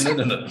that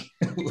happening.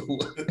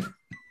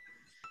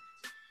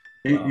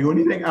 The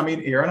only thing, I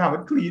mean, Aaron have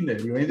it clean then.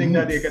 The only thing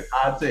that you could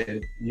add to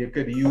it, you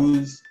could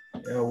use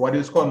what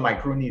is called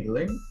micro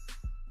needling.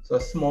 So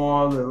a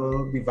small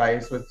little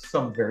device with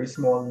some very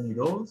small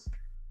needles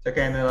to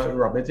kind of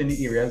rub it in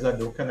the areas that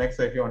don't connect.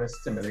 So if you want to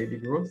stimulate the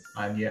growth,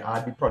 and you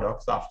add the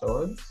products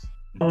afterwards.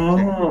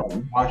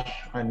 Wash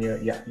and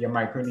your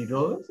micro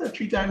needles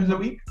 3 times a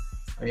week,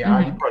 and you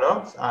add the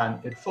products,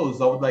 and it fills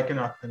out like in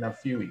a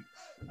few weeks.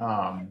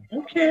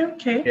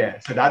 Okay. Yeah,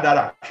 so that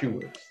actually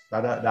works.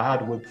 That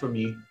had worked for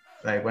me.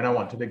 Like when I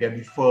wanted to get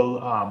the full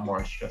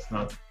moisture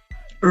chestnut.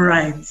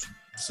 Right.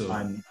 So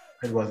and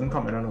it wasn't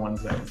coming on one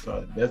side.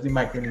 So there's the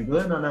micro needle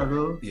and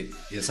another. You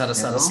just had to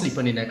start to sleep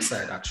on the next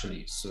side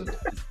actually. So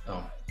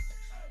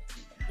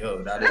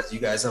that is, you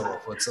guys have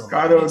offered some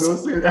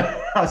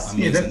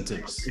amazing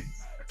tips.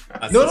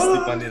 No,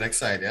 sleep on the next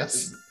side,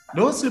 yes.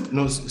 No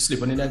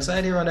sleep on the next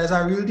side here, that's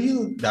a real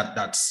deal.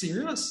 That's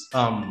serious.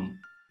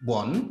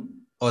 One,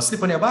 or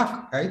sleep on your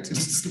back, right?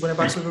 Sleep on your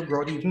back so you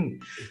grow even.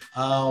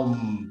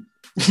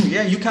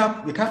 Yeah, you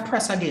can't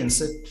press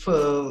against it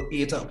for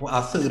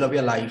a third of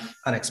your life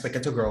and expect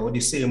it to grow the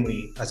same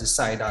way as the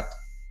side that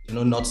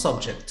not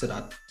subject to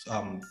that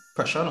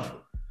pressure.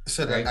 No.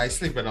 So right? I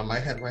sleeping on my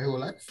head my whole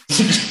life.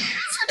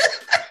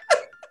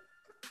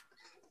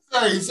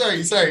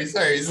 Sorry.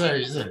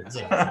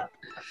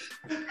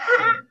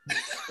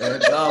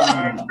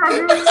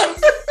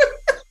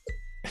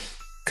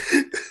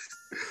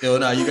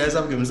 Now you guys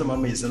have given some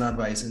amazing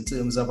advice in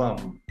terms of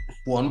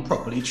one,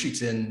 properly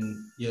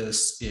treating your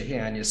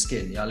hair and your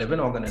skin. You're a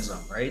living organism,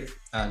 right?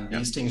 And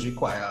these things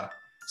require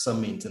some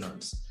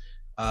maintenance.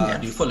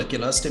 The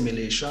follicular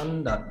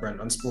stimulation that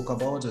Brendan spoke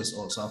about is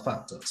also a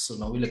factor. So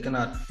now we're looking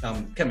at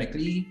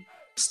chemically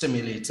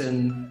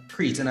stimulating,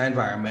 creating an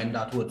environment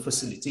that would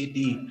facilitate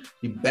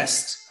the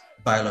best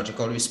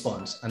biological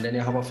response. And then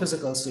you have a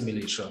physical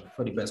stimulation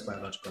for the best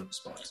biological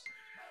response.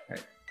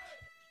 Right.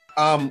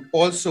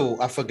 Also,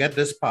 I forget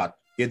this part.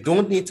 You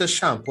don't need to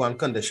shampoo and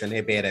condition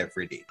your beard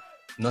every day.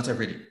 Not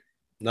every day.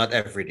 Not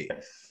every day.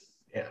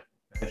 Yeah,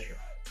 that's true.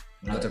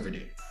 Not every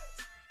day.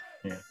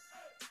 Yeah.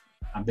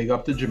 And big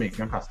up to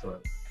Jamaican Castor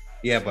Oil.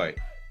 Yeah, boy.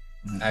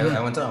 I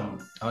want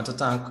to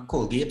thank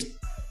Colgate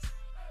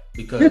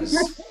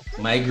because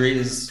my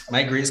grays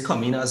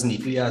come in as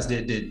neatly as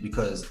they did,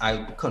 because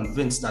I'm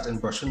convinced that in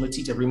brushing my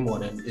teeth every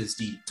morning is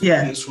the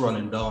toothpaste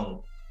running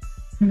down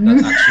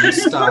that actually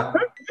start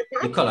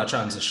the color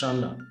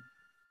transition now.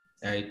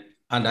 Right?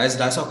 And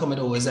that's how come it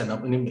always end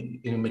up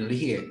in the middle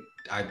here.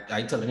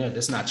 I telling you,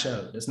 this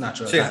natural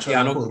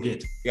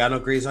Colgate. You have no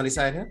grays on the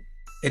side here?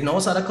 It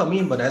knows how to come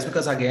in, but that's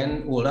because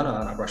again, hold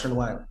on, I'm brushing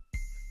while.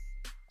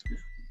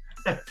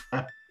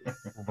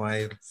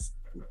 Why?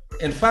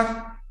 In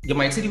fact, you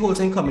might see the whole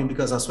thing coming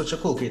because I switched a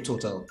Colgate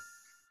Total.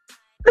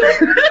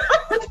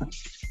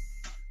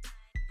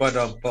 But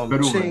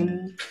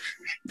ching.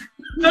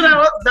 No,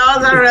 that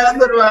was a real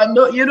good one.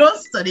 No, you don't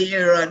study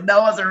Aaron. That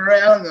was a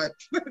real good.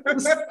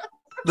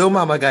 No,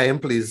 mama guy in,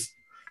 please.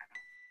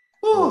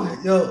 Oh,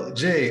 yo,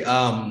 Jay,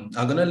 I'm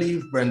gonna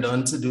leave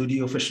Brendan to do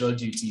the official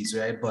duties,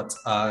 right? But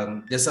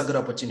this is a good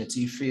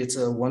opportunity for you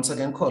to once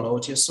again call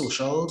out your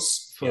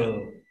socials for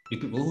the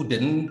people who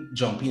didn't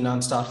jump in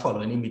and start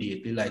following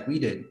immediately like we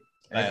did.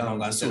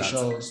 Right?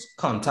 Socials,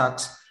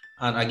 contacts,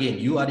 and again,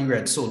 you are the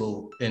red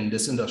solo in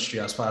this industry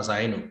as far as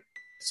I know.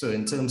 So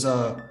in terms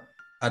of,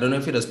 I don't know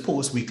if it is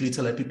post weekly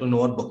to let people know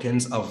what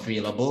bookings are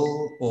available,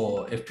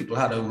 or if people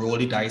had to roll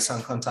the dice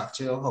and contact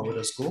you, how would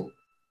this go?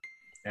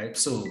 Right,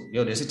 so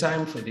there's a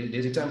time for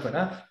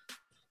that.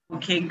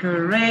 Okay,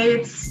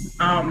 great.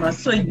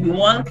 So you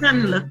all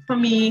can look for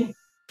me,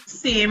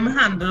 same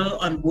handle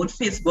on both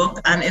Facebook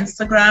and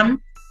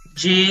Instagram,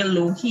 J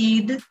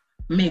Lohid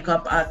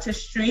Makeup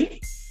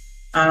Artistry.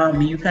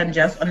 You can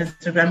just on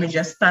Instagram, you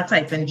just start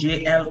typing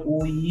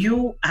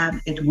JLOU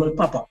and it will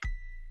pop up.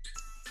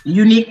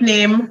 Unique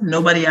name,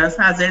 nobody else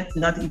has it,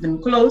 not even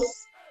close.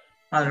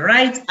 All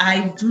right,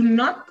 I do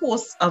not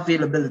post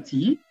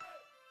availability.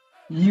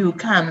 You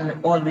can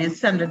always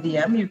send a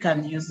DM. You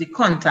can use the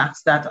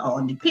contacts that are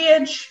on the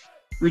page.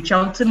 Reach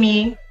out to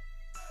me,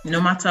 no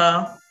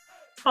matter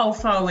how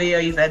far away your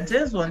event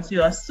is. Once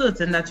you are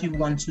certain that you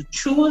want to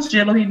choose J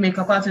Lohid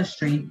Makeup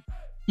Artistry,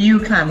 you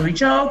can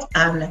reach out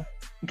and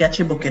get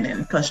your booking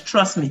in. Because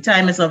trust me,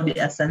 time is of the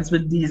essence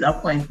with these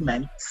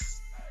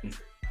appointments.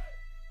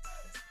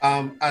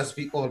 As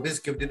we always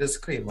give the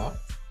disclaimer,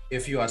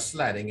 if you are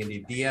sliding in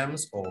the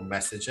DMs or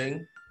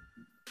messaging,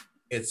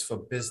 it's for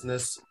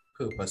business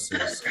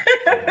purposes.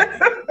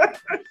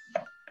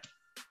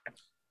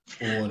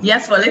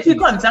 Yes, well, if you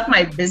contact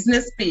my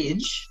business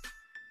page,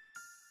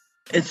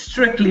 it's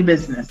strictly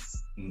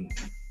business.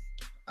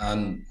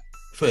 And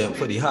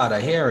for the hard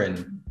of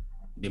hearing,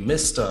 the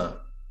Mr.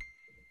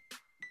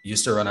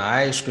 used to run an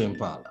ice cream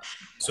parlor.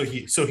 So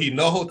he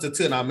know how to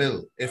turn a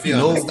mill, if you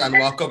understand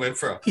where I'm coming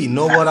from. He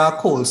know what our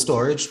cold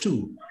storage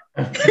too.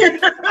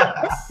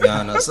 You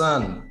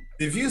understand?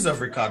 The views of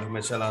Ricardo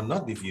Mitchell are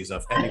not the views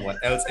of anyone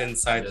else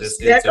inside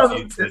this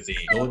interview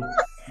today. Don't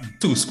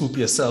to scoop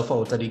yourself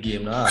out of the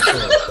game now.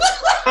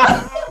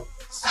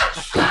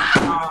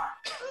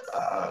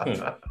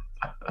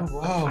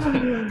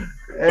 Wow.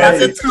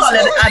 That's a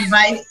solid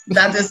advice.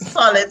 That is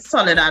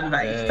solid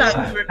advice. Thank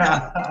you,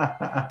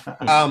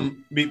 Ricardo.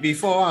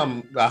 Before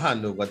I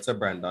hand over to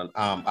Brendan,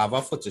 I have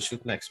a photo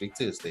shoot next week,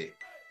 Tuesday.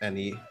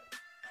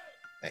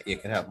 You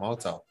can help me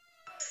out.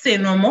 Say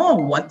no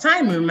more. What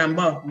time?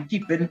 Remember, we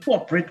keep it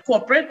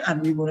corporate,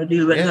 and we're gonna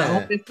deal with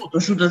the photo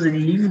shooters in the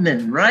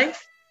evening, right?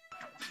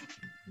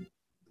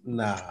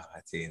 Nah, I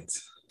think.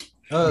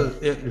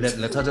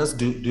 Let her just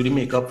do the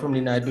makeup from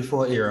the night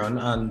before, Aaron,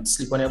 and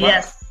sleep on your back.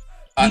 Yes,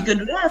 you can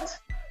do that.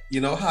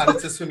 You know how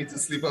it is for me to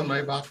sleep on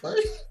my back,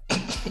 right?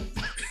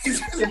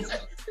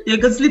 You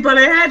can sleep on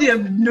your head.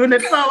 You've been doing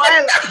it for a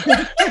while.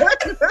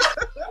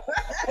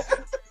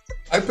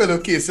 My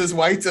pillowcase is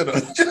whiter.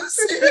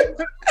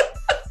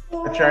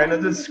 I'm trying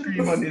not to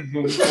scream on his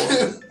Zoom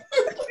call.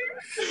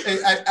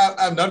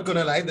 I'm not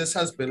gonna lie. This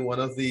has been one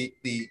of the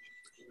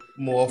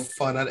more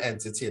fun and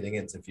entertaining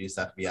interviews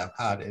that we have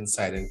had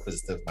inside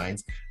Inquisitive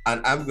Minds,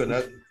 and I'm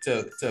gonna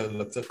to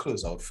look to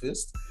close out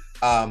first.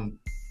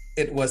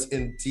 It was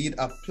indeed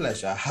a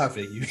pleasure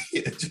having you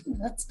here,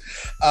 Jeanette.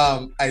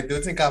 I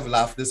don't think I've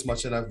laughed this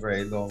much in a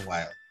very long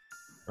while.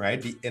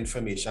 Right, the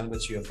information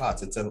which you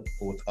imparted to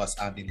both us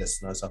and the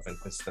listeners of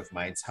Inquisitive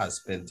Minds has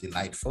been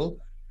delightful.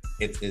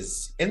 It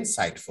is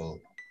insightful,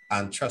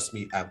 and trust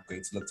me, I'm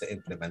going to look to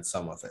implement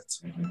some of it.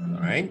 All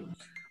right.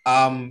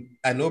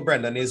 I know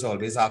Brendan is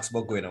always asked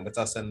about going on with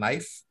us in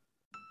life.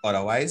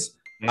 Otherwise,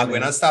 I'm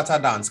going to start a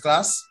dance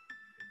class.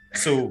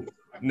 So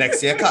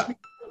next year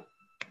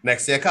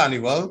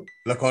Carnival,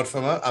 look out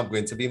for me. I'm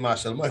going to be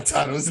Marshall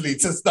Montano's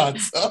latest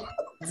dancer.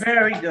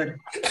 Very good.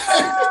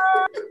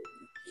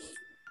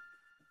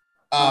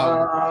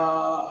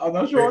 I'm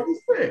not sure what to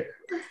say.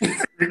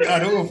 I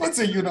don't know what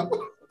to you know.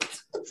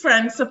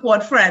 Friends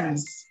support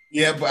friends.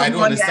 Yeah, but I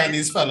don't understand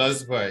these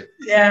fellas, boy.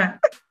 Yeah.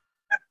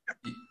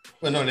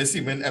 When only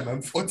see me in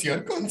MM40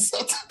 on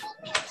concert.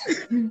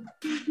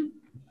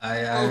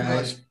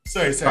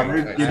 Sorry.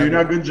 You're doing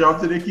a good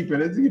job today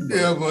keeping it together.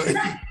 Yeah, boy.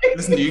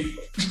 Listen,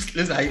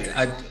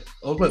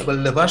 Oh, but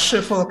liver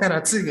shift all kind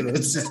of thing, you know,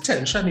 it's just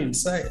tension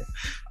inside.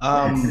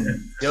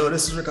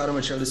 This is Ricardo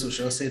Mitchell, the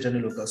social stage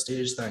and the local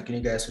stage. Thanking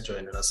you guys for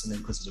joining us in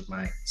Inquisitive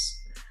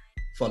Minds.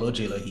 Follow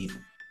Jailer Heath.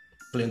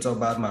 Plenty of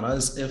bad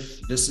manners. If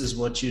this is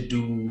what you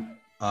do,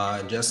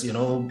 just, you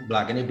know,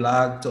 blagging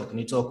blag,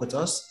 talking talk with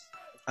us,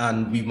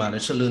 and we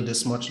managed to learn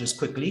this much this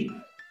quickly,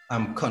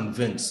 I'm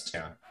convinced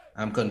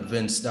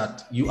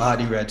that you are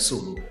the Red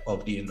Solo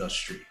of the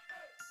industry.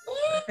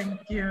 Thank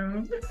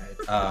you.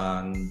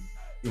 And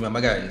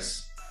remember,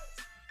 guys,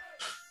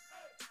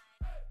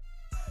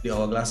 the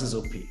hourglass is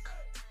opaque.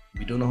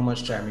 We don't know how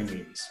much time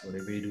remains.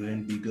 Whatever you're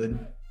doing, be good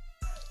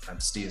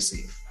and stay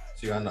safe.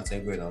 So you have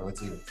nothing going on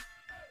with you?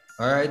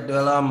 All right.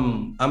 Well,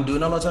 I'm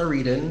doing a lot of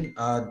reading.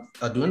 I'm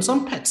doing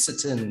some pet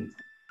sitting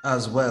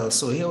as well.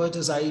 So here what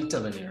is I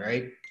telling you,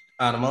 right?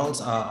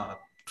 Animals are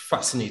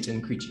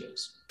fascinating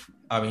creatures.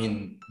 I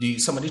mean,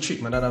 some of the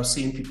treatment that I've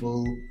seen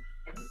people.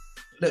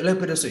 Let me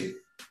put it this way.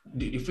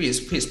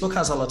 Facebook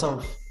has a lot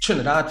of,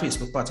 Trinidad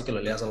Facebook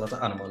particularly has a lot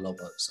of animal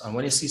lovers. And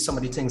when you see some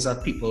of the things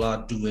that people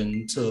are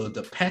doing to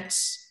the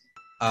pets,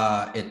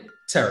 it's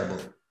terrible.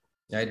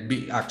 Right?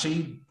 Be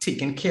actually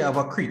taking care of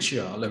a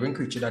creature, a living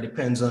creature that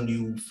depends on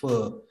you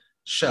for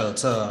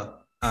shelter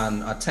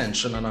and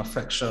attention and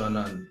affection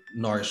and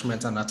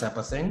nourishment and that type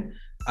of thing.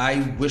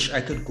 I wish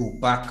I could go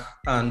back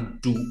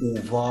and do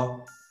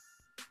over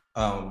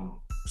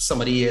some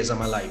of the years of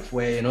my life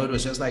where, you know, it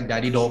was just like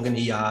daddy dog in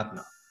the yard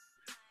now.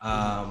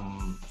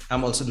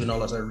 I'm also doing a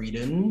lot of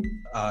reading,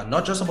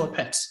 not just about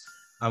pets.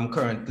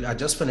 I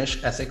just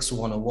finished Ethics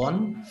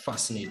 101,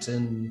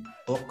 fascinating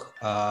book,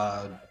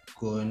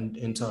 going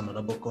into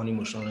another book on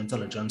emotional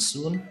intelligence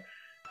soon.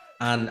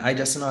 And I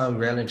just in a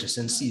real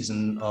interesting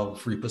season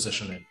of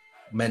repositioning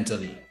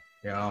mentally.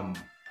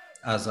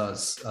 As I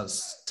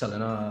was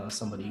telling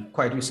somebody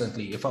quite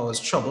recently, if I was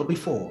troubled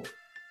before,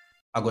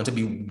 I'm going to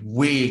be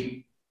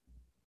way,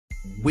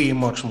 way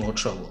much more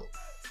trouble.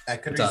 I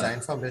could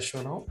resign from this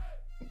show now.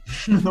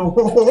 No.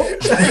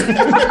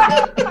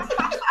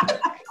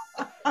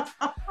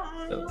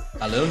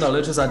 A little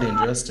knowledge is a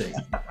dangerous thing.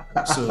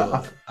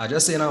 So I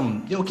just say,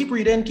 keep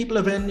reading, keep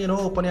living, you know,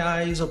 open your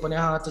eyes, open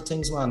your heart to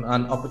things, man,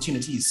 and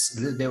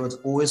opportunities. There was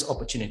always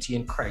opportunity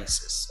in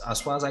crisis. As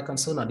far as I'm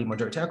concerned, the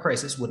majority of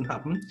crisis wouldn't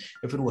happen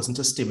if it wasn't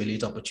to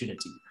stimulate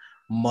opportunity.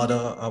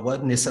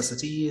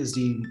 Necessity is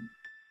the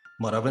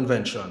mother of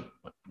invention.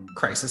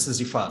 Crisis is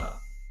the father.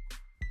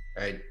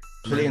 Right?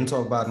 Plain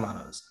talk bad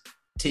manners.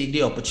 Take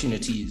the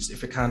opportunities.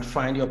 If you can't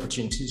find the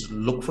opportunities,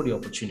 look for the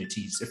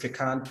opportunities. If you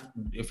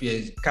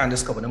can't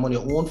discover them on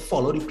your own,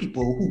 follow the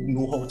people who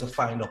know how to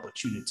find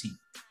opportunity.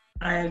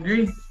 I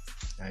agree.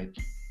 Right.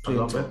 I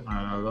love it.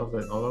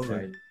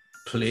 Right.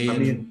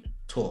 Plain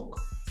talk.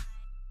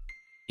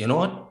 You know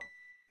what?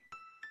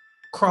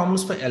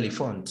 Crumbs for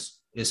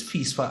elephants is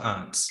feast for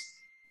ants.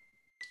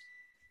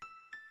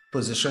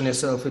 Position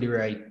yourself in the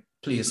right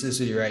places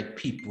with the right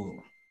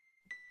people.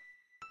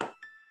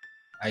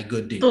 A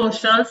good day.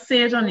 Social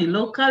stage on the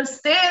local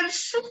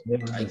stage.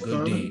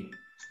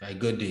 A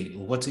good day.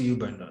 What are you,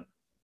 Brendan?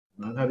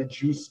 Man had a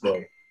juice,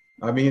 boy.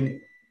 I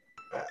mean,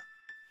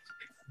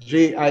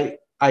 Jay,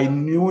 I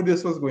knew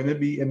this was going to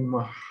be in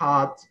my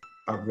heart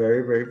a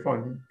very, very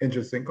fun,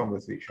 interesting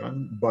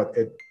conversation. But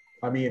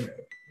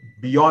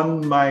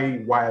beyond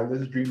my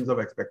wildest dreams of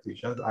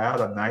expectations, I had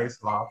a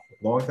nice laugh.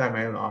 Long time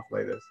I didn't laugh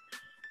like this.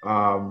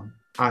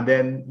 And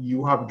then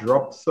you have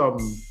dropped some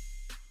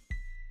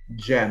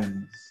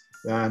gems.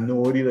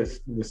 No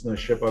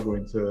listenership are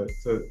going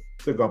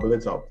to gobble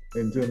it up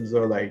in terms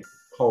of like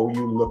how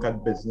you look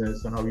at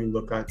business and how you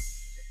look at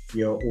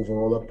your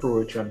overall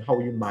approach and how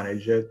you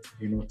manage it,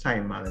 you know,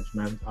 time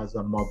management as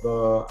a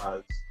mother,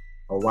 as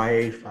a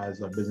wife, as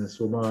a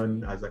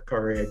businesswoman, as a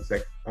career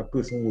exec, a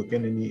person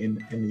working in the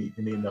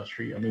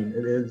industry. I mean,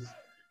 it is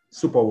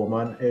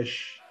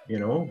superwoman-ish, you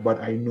know, but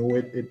I know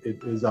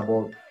it is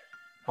about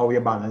how you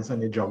balance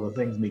and you juggle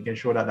things, making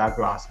sure that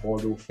glass ball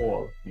don't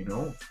fall, you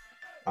know.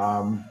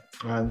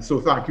 And so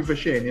thank you for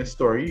sharing your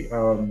story.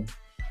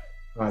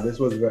 This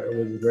was a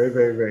very,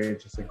 very, very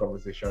interesting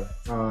conversation.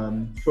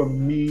 For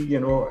me,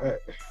 you know,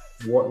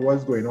 what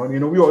was going on, you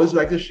know, we always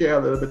like to share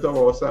a little bit of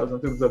ourselves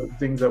in terms of the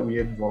things that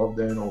we're involved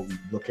in or we're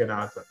looking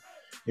at.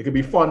 It could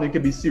be fun, it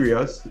could be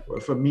serious.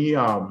 For me,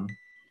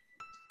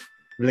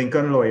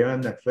 Lincoln Lawyer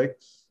on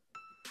Netflix.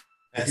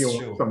 That's if you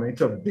true. want something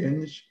to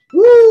binge,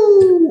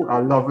 woo! I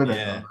love it.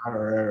 Yeah. I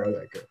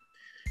like it.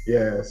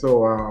 Yeah,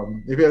 so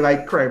if you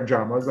like crime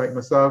dramas like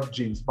myself,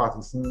 James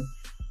Patterson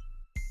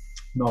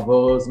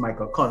novels,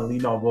 Michael Connelly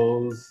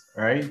novels,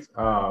 right?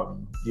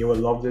 You will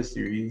love this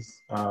series.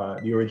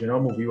 The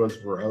original movie was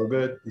real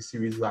good. The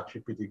series is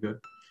actually pretty good.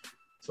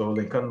 So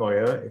Lincoln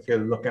Lawyer, if you're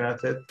looking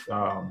at it,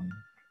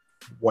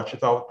 watch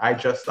it out. I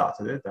just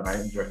started it and I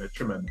enjoyed it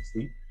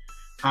tremendously.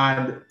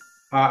 And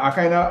I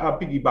kind of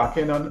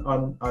piggybacking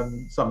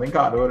on something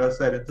Cardo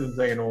said in terms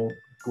of, you know,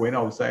 going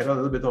outside, a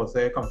little bit outside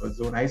your comfort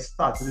zone. I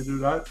started to do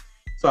that.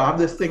 So I have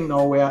this thing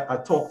now where I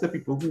talk to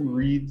people who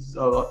read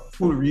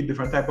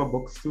different type of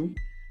books too,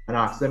 and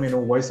ask them, you know,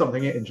 what is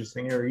something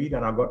interesting you read?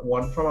 And I got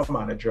one from a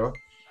manager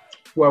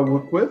who I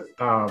work with,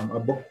 a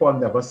book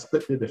called Never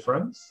Split the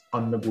Difference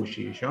on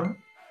Negotiation.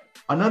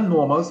 Under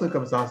normal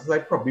circumstances, I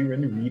probably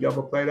wouldn't read a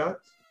book like that.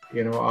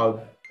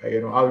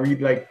 I'll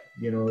read like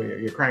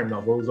your crime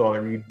novels, or I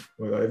read.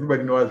 Well,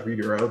 everybody knows I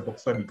read real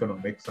books on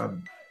economics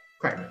and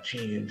climate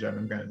change and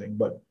that kind of thing.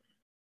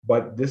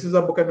 But this is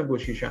a book on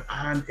negotiation,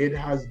 and it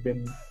has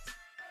been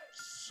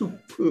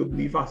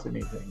superbly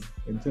fascinating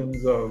in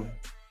terms of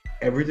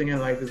everything in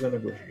life is a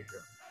negotiation.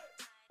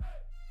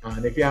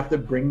 And if you have to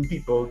bring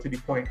people to the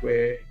point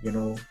where,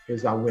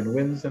 it's a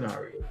win-win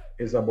scenario,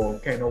 it's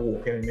about kind of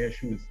walking in their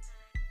shoes.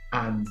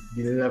 And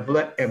the level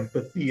of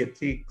empathy it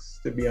takes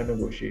to be a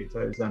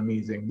negotiator is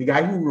amazing. The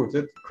guy who wrote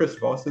it, Chris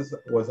Voss,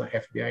 was an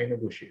FBI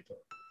negotiator.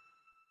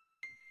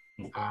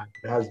 And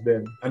it has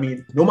been,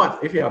 no matter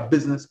if you're a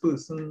business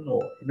person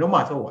or no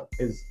matter what,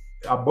 is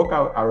a book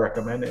I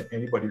recommend that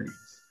anybody reads.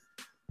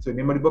 So the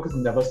name of the book is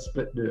Never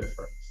Split the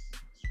Difference.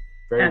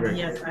 Very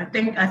yes, good.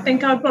 I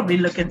think I'll probably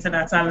look into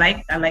that. I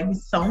like the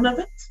sound of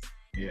it.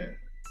 Yeah.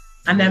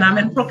 And then I'm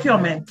in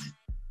procurement.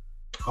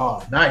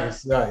 Oh,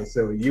 nice.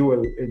 So you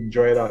will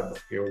enjoy that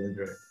book. You will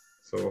enjoy it.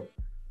 So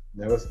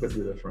Never Split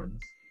the Difference.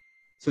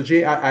 So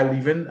Jay, I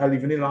leave in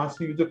the last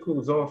few to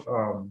close off.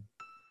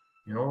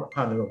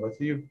 Hand it over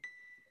to you.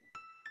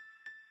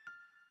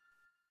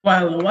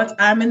 Well, what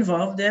I'm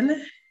involved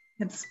in,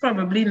 it's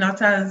probably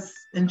not as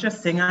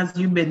interesting as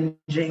you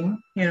binging,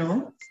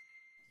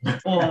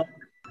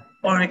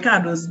 or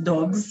Ricardo's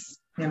dogs.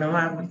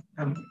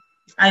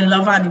 I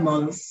love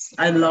animals.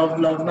 I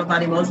love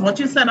animals. What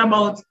you said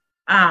about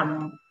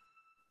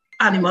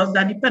animals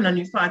that depend on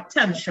you for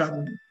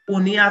attention,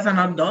 only as an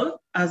adult,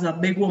 as a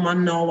big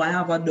woman now, I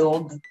have a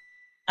dog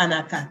and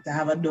a cat. I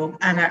have a dog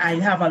and I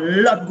have a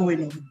lot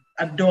going on.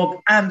 A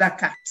dog and a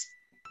cat.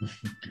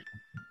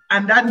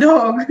 And that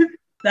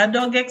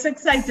dog gets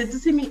excited to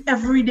see me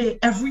every day.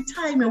 Every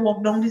time I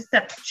walk down the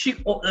steps, she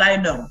lie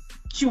down.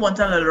 She wants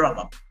a little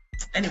rubber.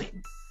 Anyway,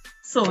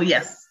 so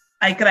yes,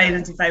 I can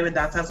identify with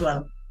that as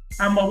well.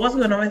 But what's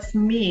going on with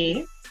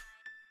me,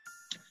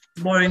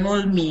 boring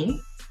old me,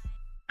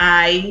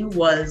 I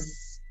was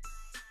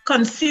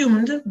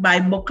consumed by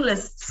book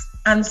lists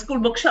and school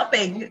book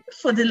shopping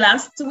for the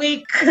last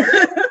week.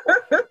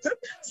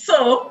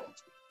 So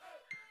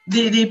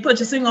the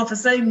purchasing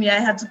officer in me, I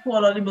had to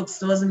call all the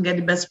bookstores and get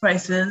the best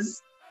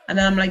prices. And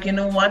then I'm like, you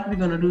know what? We're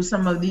going to do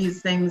some of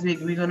these things.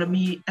 We're going to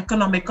be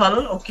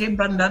economical. Okay,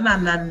 Brandon.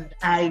 And then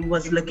I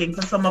was looking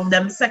for some of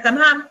them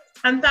secondhand.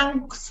 And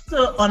thanks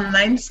to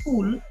online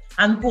school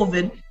and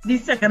COVID,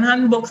 these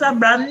secondhand books are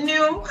brand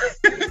new.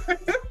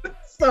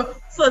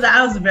 So that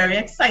I was very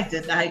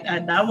excited.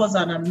 That was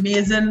an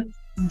amazing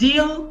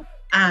deal.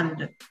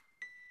 And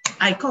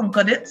I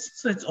conquered it.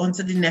 So it's on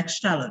to the next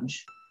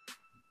challenge.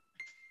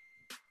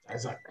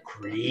 That's a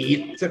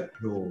great tip,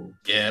 though.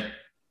 Yep.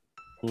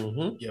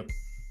 Mm-hmm. Yep.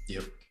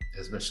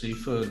 Especially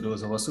for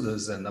those of us who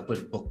just end up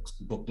with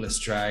book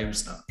list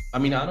drives. I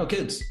know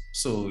kids,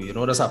 so you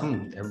know what's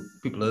happened.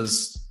 People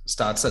just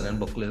start sending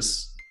book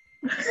lists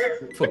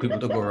for people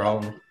to go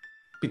around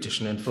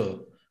petitioning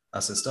for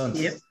assistance.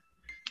 Yep.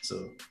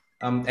 So,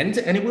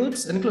 any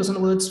words? Any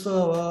closing words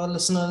for our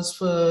listeners,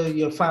 for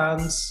your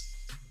fans,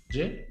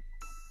 Jay?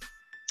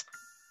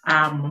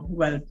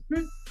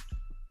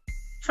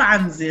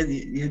 Fans,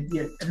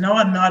 no,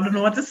 I don't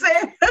know what to say.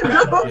 I don't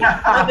know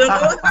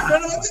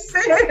what to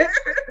say.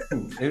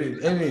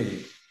 Let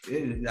me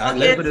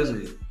this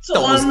way. So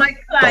all my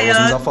clients,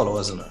 thousands of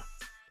followers,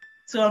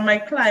 So all my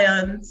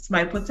clients,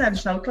 my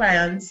potential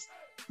clients,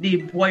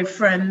 the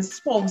boyfriends,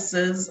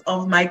 spouses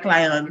of my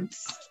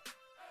clients.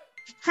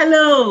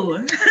 Hello,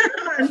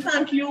 and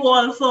thank you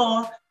all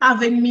for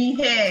having me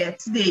here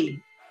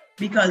today.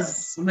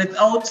 Because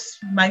without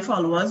my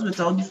followers,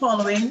 without the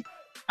following,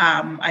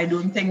 I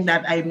don't think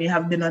that I may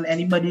have been on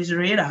anybody's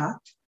radar.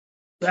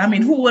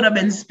 Who would have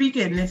been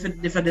speaking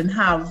if I didn't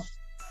have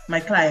my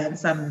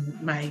clients and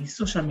my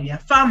social media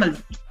family?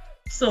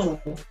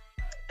 So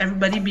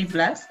everybody be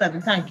blessed,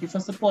 and thank you for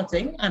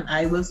supporting, and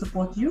I will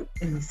support you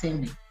in the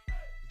same way.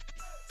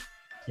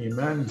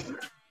 Amen.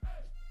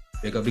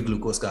 Big up the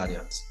glucose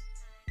guardians.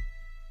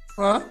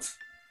 What?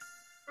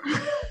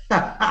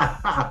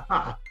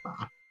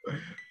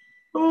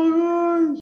 Oh, gosh.